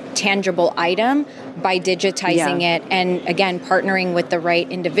this tangible item by digitizing it and, again, partnering with the right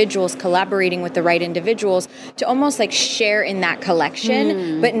individuals, collaborating with the right individuals to almost like share in that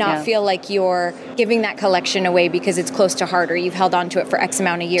collection, but not feel like you're giving that collection away because it's close to heart or you've held on to it for X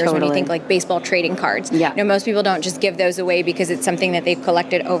amount of years. When you think like baseball trading cards. You know, most people don't just give those away because it's something that they've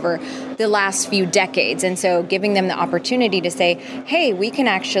collected over the last few decades. And so giving them the opportunity to say, hey, we can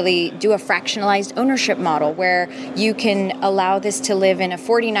actually do a fractionalized ownership model where you can allow this to live in a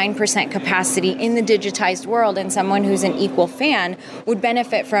 49% capacity in the digitized world, and someone who's an equal fan would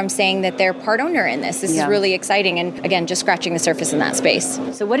benefit from saying that they're part owner in this. This is really exciting, and again, just scratching the surface in that space.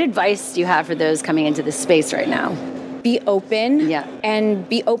 So what advice do you have for those coming into this space right now? Be open and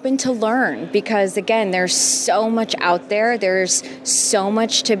be open to learn, because again, there's so much out there. There's so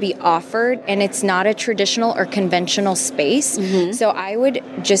much to be offered, and it's not a traditional or conventional space. So I would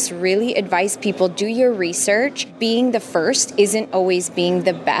just really advise people, do your research. Being the first isn't always being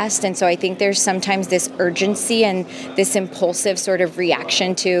the best. And so I think there's sometimes this urgency and this impulsive sort of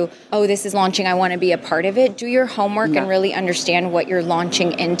reaction to, oh, this is launching, I want to be a part of it. Do your homework and really understand what you're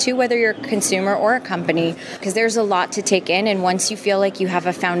launching into, whether you're a consumer or a company, because there's a lot to take in. And once you feel like you have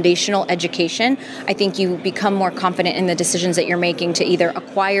a foundational education, I think you become more confident in the decisions that you're making to either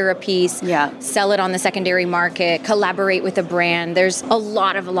acquire a piece, sell it on the secondary market, collaborate with a brand. There's a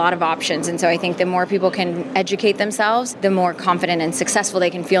lot of options. And so I think the more people can educate themselves, the more confident and successful they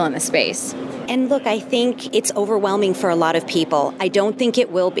can feel in the space. And look, I think it's overwhelming for a lot of people. I don't think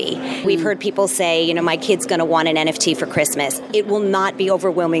it will be. We've heard people say, you know, my kid's going to want an NFT for Christmas. It will not be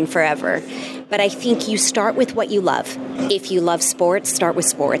overwhelming forever. But I think you start with what you love. If you love sports, start with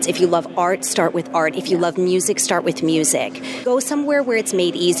sports. If you love art, start with art. If you love music, start with music. Go somewhere where it's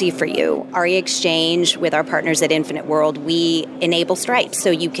made easy for you. RE Exchange, with our partners at Infinite World, we enable Stripe.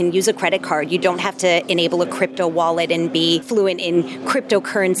 So you can use a credit card. You don't have to enable a crypto wallet and be fluent in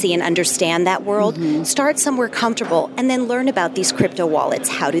cryptocurrency and understand that world. Start somewhere comfortable and then learn about these crypto wallets.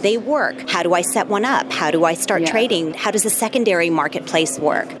 How do they work? How do I set one up? How do I start trading? How does the secondary marketplace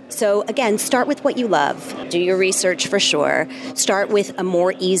work? So again, start with what you love. Do your research for sure. Start with a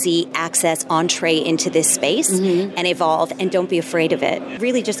more easy access entree into this space and evolve, and don't be afraid of it.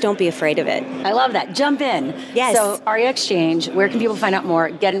 Really, just don't be afraid of it. I love that. Jump in. Yes. So RE Exchange, where can people find out more,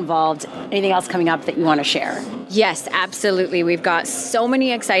 get involved? Anything else coming up that you want to share? Yes, absolutely. We've got so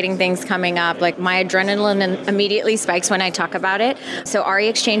many exciting things coming up. Like, my adrenaline immediately spikes when I talk about it. So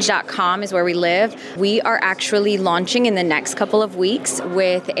reexchange.com is where we live. We are actually launching in the next couple of weeks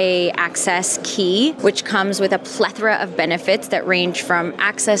with a access key, which comes with a plethora of benefits that range from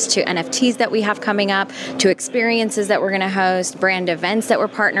access to NFTs that we have coming up, to experiences that we're going to host, brand events that we're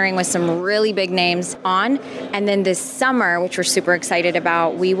partnering with some really big names on. And then this summer, which we're super excited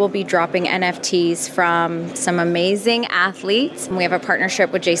about, we will be dropping NFTs from some amazing athletes. We have a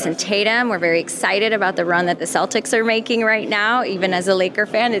partnership with Jason Tatum. We're very excited about the run that the Celtics are making right now. Even as a Laker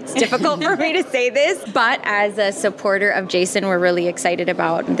fan, it's difficult for me to say this, but as a supporter of Jason, we're really excited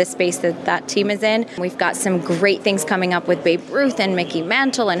about the space that team is in. We've got some great things coming up with Babe Ruth and Mickey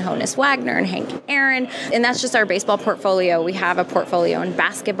Mantle and Honus Wagner and Hank Aaron. And that's just our baseball portfolio. We have a portfolio in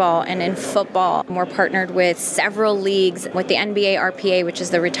basketball and in football. We're partnered with several leagues, with the NBA RPA, which is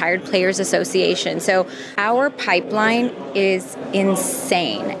the Retired Players Association. So our pipeline is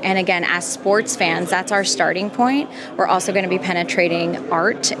insane. And again, as sports fans, that's our starting point. We're also going to be penetrating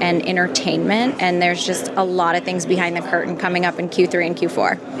art and entertainment. And there's just a lot of things behind the curtain coming up in Q3 and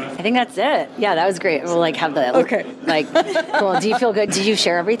Q4. I think that's it. Yeah, that was great. We'll have the cool. Do you feel good? Did you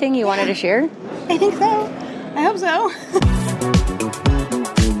share everything you wanted to share? I think so. I hope so.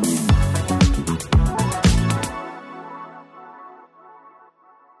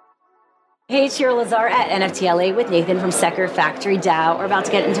 Hey, it's Shira Lazar at NFT LA with Nathan from Sector Factory DAO. We're about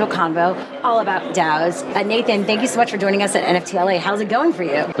to get into a convo all about DAOs. Nathan, thank you so much for joining us at NFT LA. How's it going for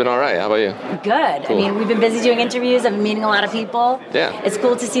you? It's been all right. How about you? Good. Cool. I mean, we've been busy doing interviews. I've been meeting a lot of people. Yeah. It's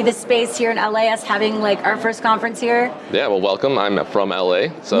cool to see this space here in LA, us having our first conference here. Yeah, well, welcome. I'm from LA.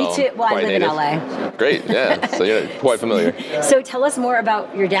 So me too. Well, I live in LA. Great, yeah. So you're quite familiar. So tell us more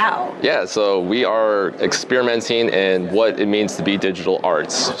about your DAO. Yeah, so we are experimenting in what it means to be digital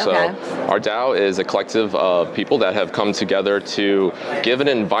arts. Okay. So our DAO is a collective of people that have come together to give an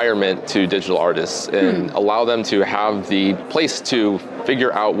environment to digital artists and allow them to have the place to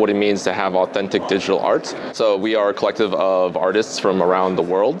figure out what it means to have authentic digital art. So we are a collective of artists from around the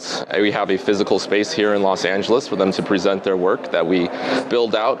world. We have a physical space here in Los Angeles for them to present their work that we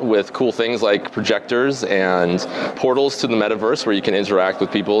build out with cool things like projectors and portals to the metaverse where you can interact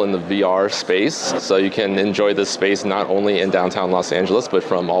with people in the VR space. So you can enjoy this space not only in downtown Los Angeles, but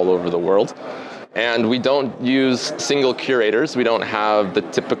from all over the world. And we don't use single curators. We don't have the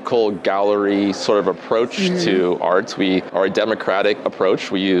typical gallery sort of approach to art. We are a democratic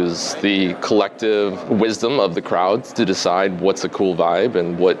approach. We use the collective wisdom of the crowds to decide what's a cool vibe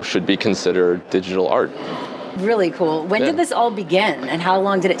and what should be considered digital art. Really cool. When did this all begin, and how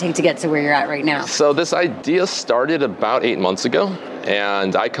long did it take to get to where you're at right now? So this idea started about 8 months ago.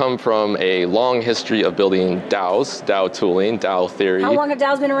 And I come from a long history of building DAOs, DAO tooling, DAO theory. How long have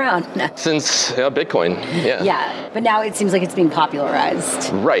DAOs been around? Since Bitcoin, yeah. Yeah, but now it seems like it's being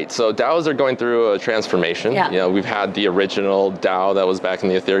popularized. Right, so DAOs are going through a transformation. Yeah. You know, we've had the original DAO that was back in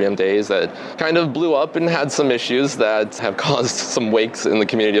the Ethereum days that kind of blew up and had some issues that have caused some wakes in the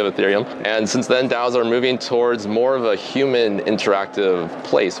community of Ethereum. And since then, DAOs are moving towards more of a human interactive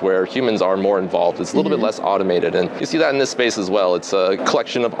place where humans are more involved. It's a little bit less automated. And you see that in this space as well. It's It's a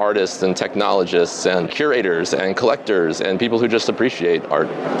collection of artists and technologists and curators and collectors and people who just appreciate art.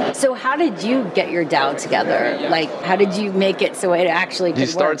 So how did you get your DAO together? Like, how did you make it so it actually could You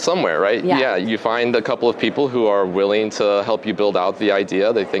start work? somewhere, right? Yeah. You find a couple of people who are willing to help you build out the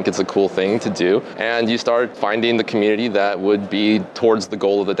idea. They think it's a cool thing to do. And you start finding the community that would be towards the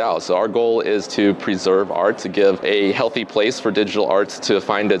goal of the DAO. So our goal is to preserve art, to give a healthy place for digital art to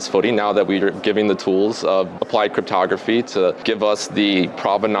find its footing now that we're giving the tools of applied cryptography to give us the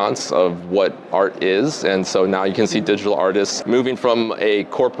provenance of what art is. And so now you can see digital artists moving from a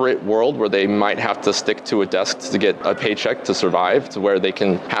corporate world where they might have to stick to a desk to get a paycheck to survive to where they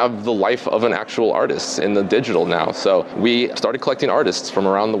can have the life of an actual artist in the digital now. So we started collecting artists from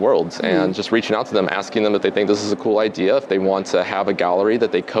around the world and just reaching out to them, asking them if they think this is a cool idea, if they want to have a gallery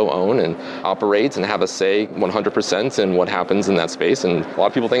that they co-own and operate and have a say 100% in what happens in that space. And a lot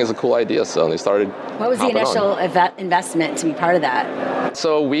of people think it's a cool idea, so they started. What was the initial investment to be part of that?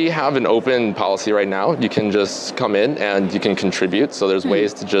 So we have an open policy right now. You can just come in and you can contribute. So there's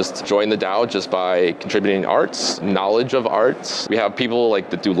ways to just join the DAO just by contributing arts, knowledge of art. We have people like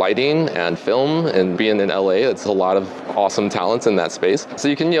that do lighting and film, and being in LA, it's a lot of awesome talents in that space. So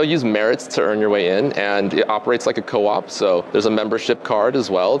you can use merits to earn your way in, and it operates like a co-op. So there's a membership card as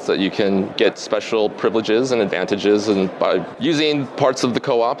well, so that you can get special privileges and advantages, and by using parts of the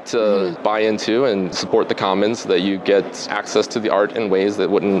co-op to buy into and support the commons, so that you get access to the art in ways that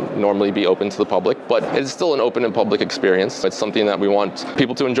wouldn't normally be open to the public. But it's still an open and public experience. It's something that we want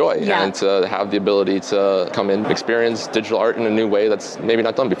people to enjoy and to have the ability to come in, experience digital art in a new way that's maybe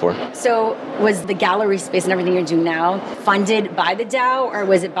not done before. So was the gallery space and everything you're doing now funded by the DAO, or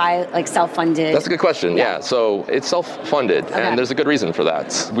was it by like self-funded? That's a good question. Yeah. So it's self-funded, and there's a good reason for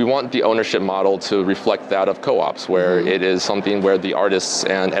that. We want the ownership model to reflect that of co-ops, where it is something where the artists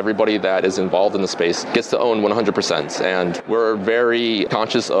and everybody that is involved in the space gets to own 100%. And we're very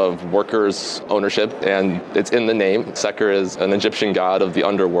conscious of workers' ownership, and it's in the name. Seker is an Egyptian god of the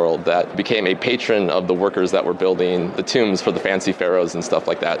underworld that became a patron of the workers that were building the tombs for the fancy pharaohs and stuff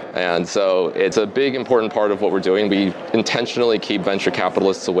like that. And so it's a big, important part of what we're doing. We intentionally keep venture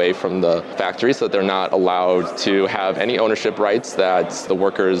capitalists away from the factories so that they're not allowed to have any ownership rights that the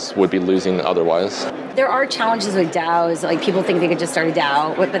workers would be losing otherwise. There are challenges with DAOs. Like, people think they could just start a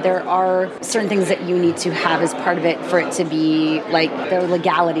DAO, but there are certain things that you need to have as part of it for it to be, like, there are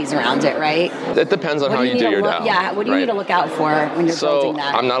legalities around it, right? It depends on how you do your DAO. Yeah, what do you need to look out for when you're building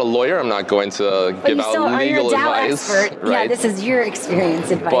that? So I'm not a lawyer. I'm not going to give out legal advice. Expert. Right? Yeah, this is your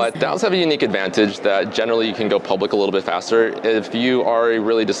experience advice. But DAOs have a unique advantage that generally you can go public a little bit faster if you are a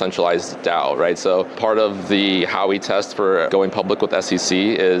really decentralized DAO, right? So part of the Howey test for going public with SEC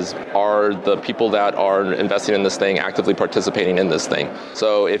is, are the people that are investing in this thing actively participating in this thing?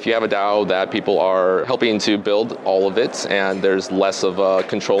 So if you have a DAO that people are helping to build all of it, and there's less of a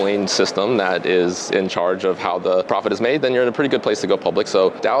controlling system that is in charge of how the profit is made, then you're in a pretty good place to go public.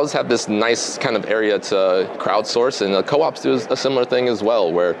 So DAOs have this nice kind of area to crowdsource, and the co-ops do a similar thing as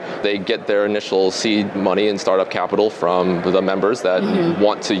well, where they get their initial seed money and startup capital from the members that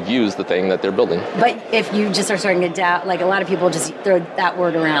want to use the thing that they're building. But if you just are starting a DAO, like, a lot of people just throw that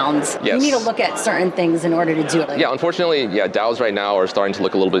word around. Yes. You need to look at certain things in order to do it. Yeah, unfortunately, DAOs right now are starting to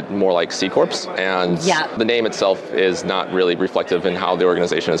look a little bit more like C Corps, and the name itself is not really reflective in how the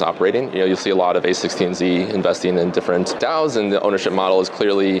organization is operating. You'll see a lot of A16Z investing in different DAOs, and the ownership model is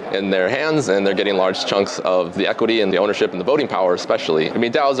clearly in their hands, and they're getting large chunks of the equity and the ownership and the voting power especially. I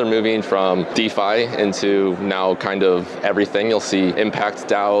mean, DAOs are moving from DeFi into now kind of everything. You'll see impact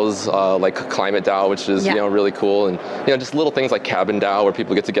DAOs, like Climate DAO, which is really cool, and just little things like Cabin DAO, where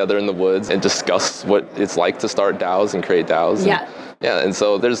people get together in the woods and discuss what it's like to start DAOs and create DAOs. And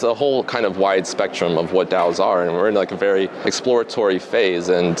so there's a whole kind of wide spectrum of what DAOs are, and we're in like a very exploratory phase.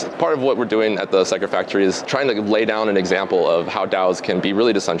 And part of what we're doing at the Seker Factory is trying to lay down an example of how DAOs can be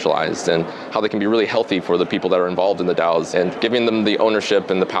really decentralized and how they can be really healthy for the people that are involved in the DAOs, and giving them the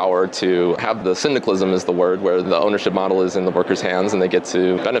ownership and the power to have the syndicalism is the word, where the ownership model is in the workers' hands and they get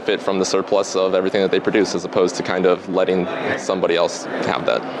to benefit from the surplus of everything that they produce, as opposed to kind of letting somebody else have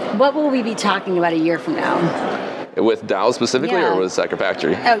that. What will we be talking about a year from now? With DAOs specifically, or with Seker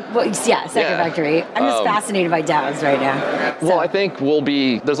Factory? Seker Factory. I'm just fascinated by DAOs right now. Well, I think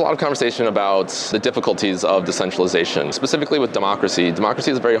there's a lot of conversation about the difficulties of decentralization, specifically with democracy.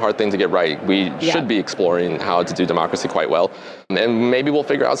 Democracy is a very hard thing to get right. We should be exploring how to do democracy quite well. And maybe we'll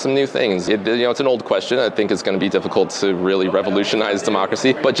figure out some new things. It's an old question. I think it's going to be difficult to really revolutionize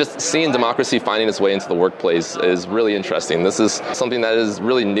democracy, but just seeing democracy finding its way into the workplace is really interesting. This is something that is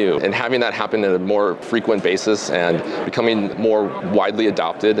really new, and having that happen on a more frequent basis and becoming more widely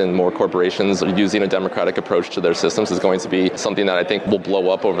adopted and more corporations are using a democratic approach to their systems is going to be something that I think will blow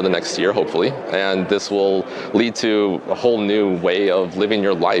up over the next year, hopefully. And this will lead to a whole new way of living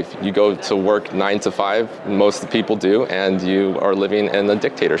your life. You go to work 9 to 5, most people do, and you are living in a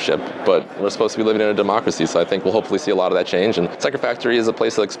dictatorship, but we're supposed to be living in a democracy, so I think we'll hopefully see a lot of that change, and Sector Factory is a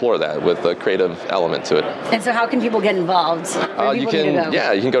place to explore that with a creative element to it. And so how can people get involved? You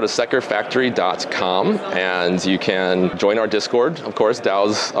can go to sectorfactory.com, and you can join our Discord. Of course,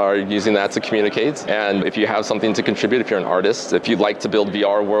 DAOs are using that to communicate, and if you have something to contribute, if you're an artist, if you'd like to build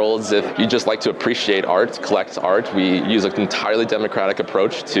VR worlds, if you just like to appreciate art, collect art, we use an entirely democratic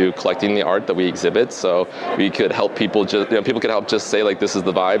approach to collecting the art that we exhibit, so we could help people people could help just say, like, this is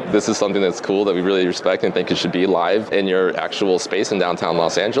the vibe, this is something that's cool that we really respect and think it should be live in your actual space in downtown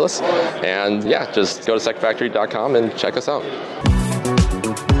Los Angeles. And yeah, just go to sectorfactory.com and check us out.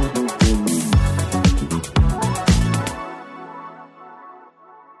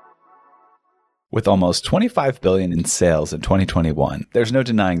 With almost $25 billion in sales in 2021, there's no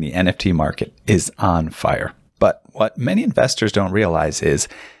denying the NFT market is on fire. But what many investors don't realize is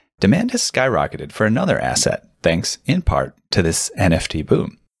demand has skyrocketed for another asset, thanks in part to this NFT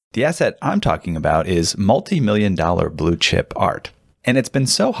boom. The asset I'm talking about is multi-million-dollar blue chip art. And it's been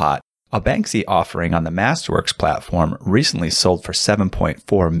so hot, a Banksy offering on the Masterworks platform recently sold for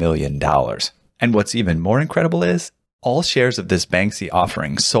 $7.4 million. And what's even more incredible is, all shares of this Banksy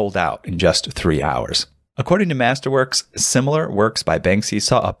offering sold out in just 3 hours. According to Masterworks, similar works by Banksy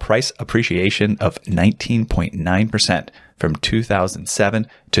saw a price appreciation of 19.9% from 2007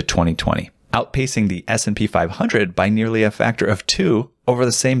 to 2020, outpacing the S&P 500 by nearly a factor of 2 over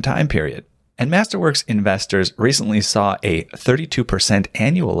the same time period. And Masterworks investors recently saw a 32%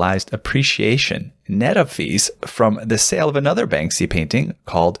 annualized appreciation net of fees from the sale of another Banksy painting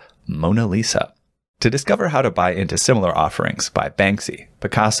called Mona Lisa. To discover how to buy into similar offerings by Banksy,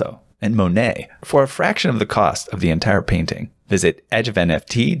 Picasso, and Monet for a fraction of the cost of the entire painting, visit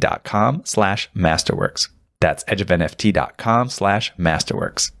edgeofnft.com/masterworks. That's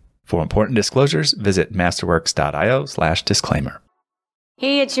edgeofnft.com/masterworks. For important disclosures, visit masterworks.io/disclaimer.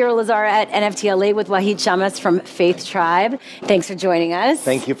 Hey, it's Shira Lazar at NFT LA with Wahid Shamas from Faith Tribe. Thanks for joining us.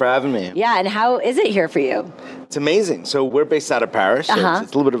 Thank you for having me. Yeah, and how is it here for you? It's amazing. So we're based out of Paris. So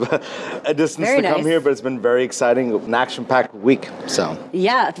it's a little bit of a distance to come here, but it's been very exciting, an action-packed week. So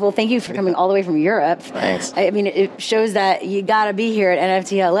yeah, well, thank you for coming all the way from Europe. Thanks. I mean, it shows that you got to be here at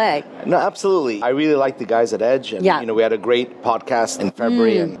NFT LA. No, absolutely. I really like the guys at Edge, and we had a great podcast in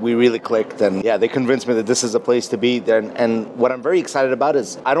February, and we really clicked. And yeah, they convinced me that this is a place to be. And what I'm very excited about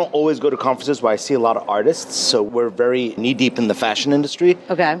is I don't always go to conferences where I see a lot of artists. So we're very knee-deep in the fashion industry.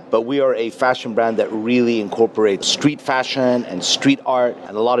 Okay. But we are a fashion brand that really incorporates street fashion and street art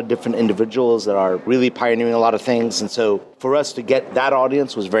and a lot of different individuals that are really pioneering a lot of things. And so for us to get that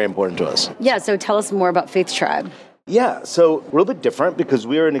audience was very important to us. Yeah, so tell us more about Faith Tribe. Yeah, so we're a little bit different because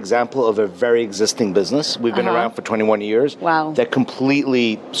we're an example of a very existing business. We've been around for 21 years. Wow. That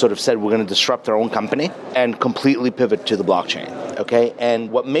completely sort of said we're going to disrupt our own company and completely pivot to the blockchain, okay?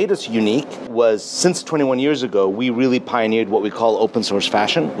 And what made us unique was since 21 years ago, we really pioneered what we call open source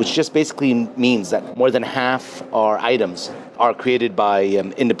fashion, which just basically means that more than half our items are created by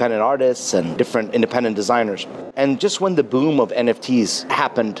independent artists and different independent designers. And just when the boom of NFTs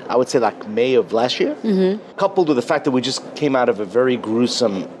happened, I would say like May of last year, coupled with the fact that we just came out of a very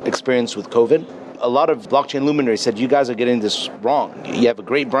gruesome experience with COVID, a lot of blockchain luminaries said, you guys are getting this wrong. You have a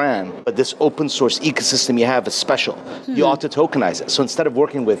great brand, but this open source ecosystem you have is special. You ought to tokenize it. So instead of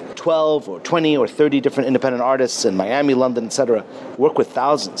working with 12 or 20 or 30 different independent artists in Miami, London, etc., work with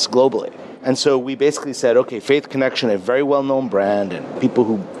thousands globally. And so we basically said, okay, Faith Connection, a very well-known brand, and people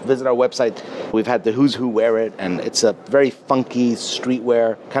who visit our website, we've had the who's who wear it, and it's a very funky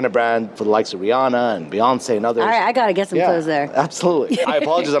streetwear kind of brand for the likes of Rihanna and Beyonce and others. All right, I got to get some clothes there. Absolutely. I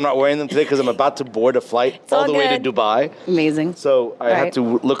apologize, I'm not wearing them today because I'm about to board a flight all the way to Dubai. Amazing. So I have to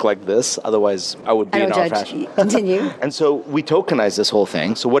look like this, otherwise I would be in our fashion. Continue. And so we tokenize this whole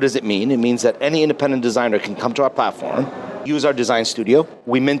thing. So what does it mean? It means that any independent designer can come to our platform, use our design studio.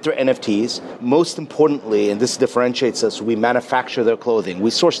 We mint their NFTs. Most importantly, and this differentiates us, we manufacture their clothing. We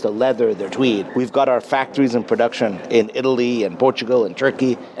source the leather, their tweed. We've got our factories in production in Italy and Portugal and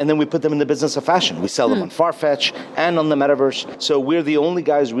Turkey, and then we put them in the business of fashion. We sell them on Farfetch and on the metaverse. So we're the only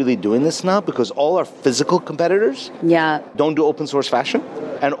guys really doing this now because all our physical competitors don't do open source fashion,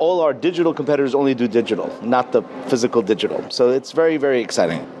 and all our digital competitors only do digital, not the physical digital. So it's very, very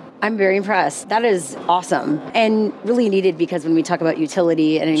exciting. I'm very impressed. That is awesome and really needed because when we talk about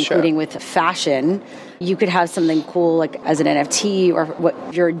utility and including with fashion, you could have something cool like as an NFT or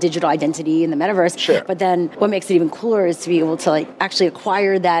what your digital identity in the metaverse. Sure. But then what makes it even cooler is to be able to like actually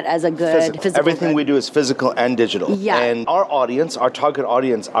acquire that as a good physical Everything good. we do is physical and digital. Yeah. And our audience, our target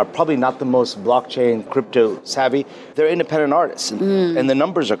audience, are probably not the most blockchain, crypto savvy. They're independent artists. And the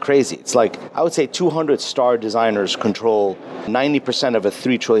numbers are crazy. It's like, I would say 200 star designers control 90% of a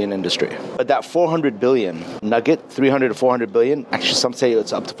 3 trillion industry. But that 400 billion nugget, 300 to 400 billion, actually some say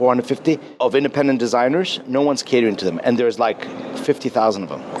it's up to 450, of independent designers, no one's catering to them. And there's like 50,000 of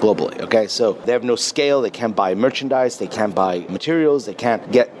them globally, okay? So they have no scale, they can't buy merchandise, they can't buy materials, they can't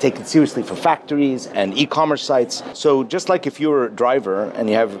get taken seriously for factories and e-commerce sites. So just like if you're a driver and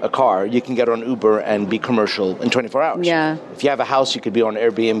you have a car, you can get on Uber and be commercial in 24 hours. Yeah. If you have a house, you could be on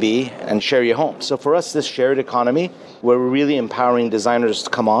Airbnb and share your home. So for us, this shared economy, where we're really empowering designers to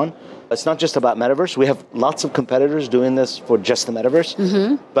come on, it's not just about metaverse. We have lots of competitors doing this for just the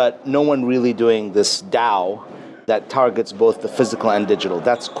metaverse, but no one really doing this DAO that targets both the physical and digital.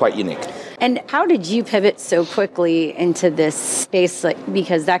 That's quite unique. And how did you pivot so quickly into this space? Like,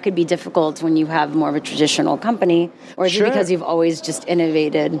 because that could be difficult when you have more of a traditional company, or is it because you've always just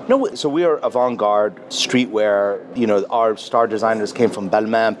innovated? No, so we are avant-garde streetwear. You know, our star designers came from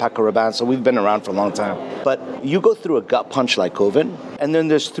Balmain, Paco Rabanne, so we've been around for a long time. But you go through a gut punch like COVID, and then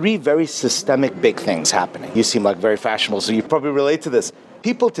there's 3 very systemic big things happening. You seem like very fashionable, so you probably relate to this.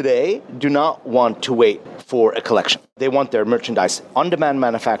 People today do not want to wait for a collection. They want their merchandise on-demand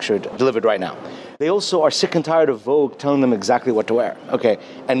manufactured, delivered right now. They also are sick and tired of Vogue telling them exactly what to wear, okay?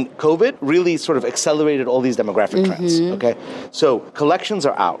 And COVID really sort of accelerated all these demographic trends, okay? So collections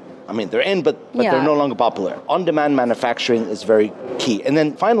are out. I mean, they're in, but they're no longer popular. On-demand manufacturing is very key. And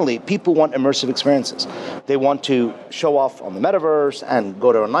then finally, people want immersive experiences. They want to show off on the metaverse and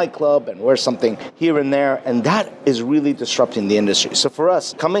go to a nightclub and wear something here and there. And that is really disrupting the industry. So for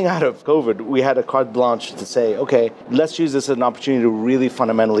us, coming out of COVID, we had a carte blanche to say, okay, let's use this as an opportunity to really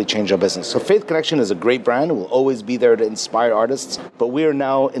fundamentally change our business. So Faith Connection is a great brand. We'll always be there to inspire artists. But we are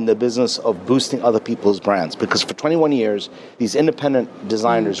now in the business of boosting other people's brands. Because for 21 years, these independent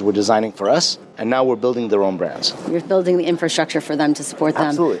designers were designing for us, and now we're building their own brands. You're building the infrastructure for them to support them.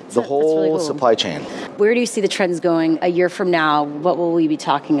 Absolutely. The whole really cool. supply chain. Where do you see the trends going a year from now? What will we be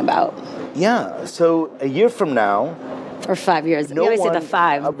talking about? Yeah, so a year from now, or 5 years? You always say the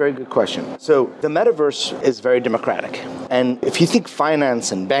 5. A very good question. So the metaverse is very democratic. And if you think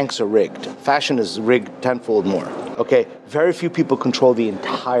finance and banks are rigged, fashion is rigged tenfold more. Okay, very few people control the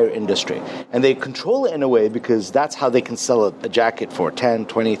entire industry. And they control it in a way because that's how they can sell a jacket for 10,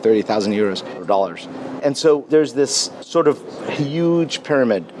 20, 30,000 euros or dollars. And so there's this sort of huge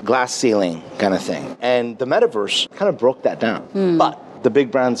pyramid, glass ceiling kind of thing. And the metaverse kind of broke that down. But the big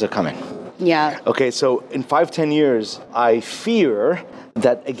brands are coming. Yeah. Okay, so in 5-10 years, I fear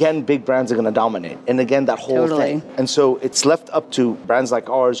that, again, big brands are going to dominate. And again, that whole thing. And so it's left up to brands like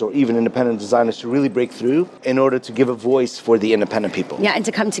ours or even independent designers to really break through in order to give a voice for the independent people. Yeah, and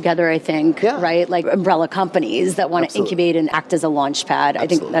to come together, I think, right? Like umbrella companies that want to incubate and act as a launch pad. I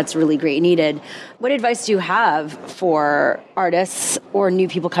think that's really great, needed. What advice do you have for artists or new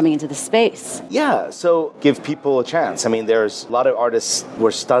people coming into the space? Yeah, so give people a chance. I mean, there's a lot of artists who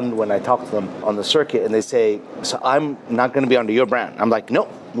were stunned when I talked to them on the circuit and they say, so I'm not going to be under your brand. I'm like, no,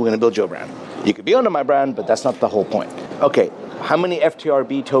 we're going to build your brand. You could be under my brand, but that's not the whole point. Okay, how many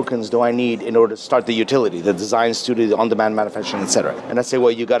FTRB tokens do I need in order to start the utility, the design studio, the on-demand manufacturing, etc.? And I say,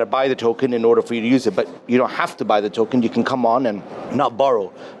 well, you got to buy the token in order for you to use it, but you don't have to buy the token. You can come on and not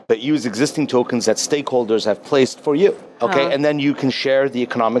borrow, but use existing tokens that stakeholders have placed for you. Okay, and then you can share the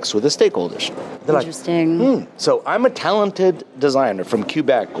economics with the stakeholders. They're interesting. So I'm a talented designer from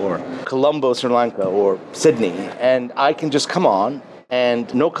Quebec or Colombo, Sri Lanka, or Sydney, and I can just come on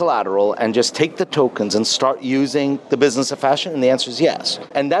and no collateral and just take the tokens and start using the business of fashion? And the answer is yes.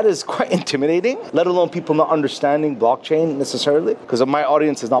 And that is quite intimidating, let alone people not understanding blockchain necessarily, because my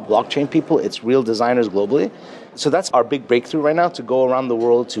audience is not blockchain people, it's real designers globally. So that's our big breakthrough right now, to go around the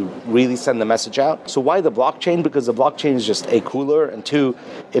world to really send the message out. So why the blockchain? Because the blockchain is just cooler, and two,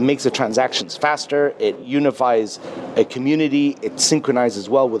 it makes the transactions faster, it unifies a community, it synchronizes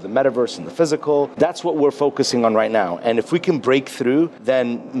well with the metaverse and the physical. That's what we're focusing on right now. And if we can break through,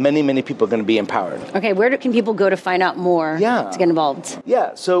 then many, many people are going to be empowered. Okay, where can people go to find out more to get involved?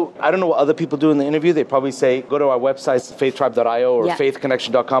 Yeah, so I don't know what other people do in the interview. They probably say, go to our website, faithtribe.io or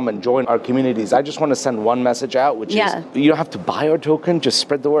faithconnection.com and join our communities. I just want to send one message out, which is you don't have to buy our token, just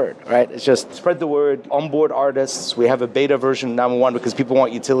spread the word, right? It's just spread the word, onboard artists. We have a beta version, number one, because people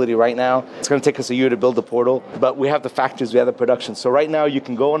want utility right now. It's going to take us a year to build the portal, but we have the factories, we have the production. So right now you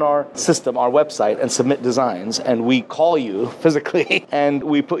can go on our system, our website, and submit designs, and we call you physically and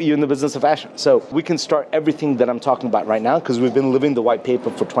we put you in the business of fashion. So we can start everything that I'm talking about right now because we've been living the white paper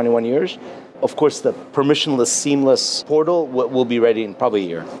for 21 years. Of course, the permissionless, seamless portal will be ready in probably a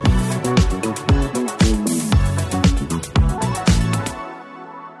year.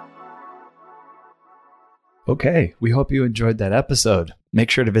 Okay, we hope you enjoyed that episode. Make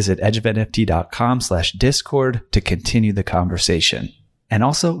sure to visit edgeofnft.com/discord to continue the conversation. And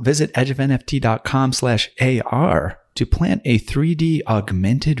also visit edgeofnft.com/AR to plant a 3D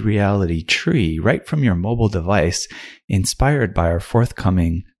augmented reality tree right from your mobile device, inspired by our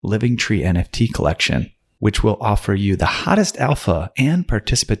forthcoming Living Tree NFT collection, which will offer you the hottest alpha and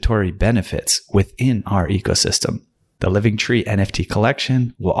participatory benefits within our ecosystem. The Living Tree NFT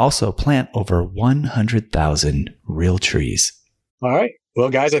collection will also plant over 100,000 real trees. All right. Well,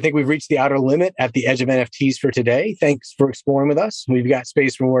 guys, I think we've reached the outer limit at the Edge of NFTs for today. Thanks for exploring with us. We've got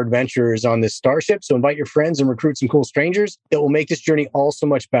space for more adventures on this starship, so invite your friends and recruit some cool strangers. It will make this journey all so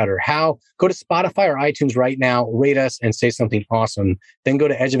much better. How? Go to Spotify or iTunes right now, rate us, and say something awesome. Then go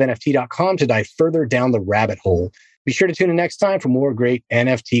to edgeofnft.com to dive further down the rabbit hole. Be sure to tune in next time for more great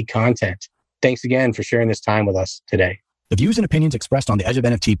NFT content. Thanks again for sharing this time with us today. The views and opinions expressed on the Edge of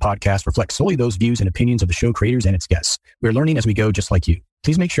NFT podcast reflect solely those views and opinions of the show creators and its guests. We're learning as we go, just like you.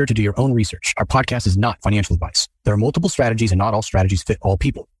 Please make sure to do your own research. Our podcast is not financial advice. There are multiple strategies and not all strategies fit all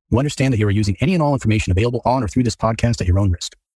people. You understand that you are using any and all information available on or through this podcast at your own risk.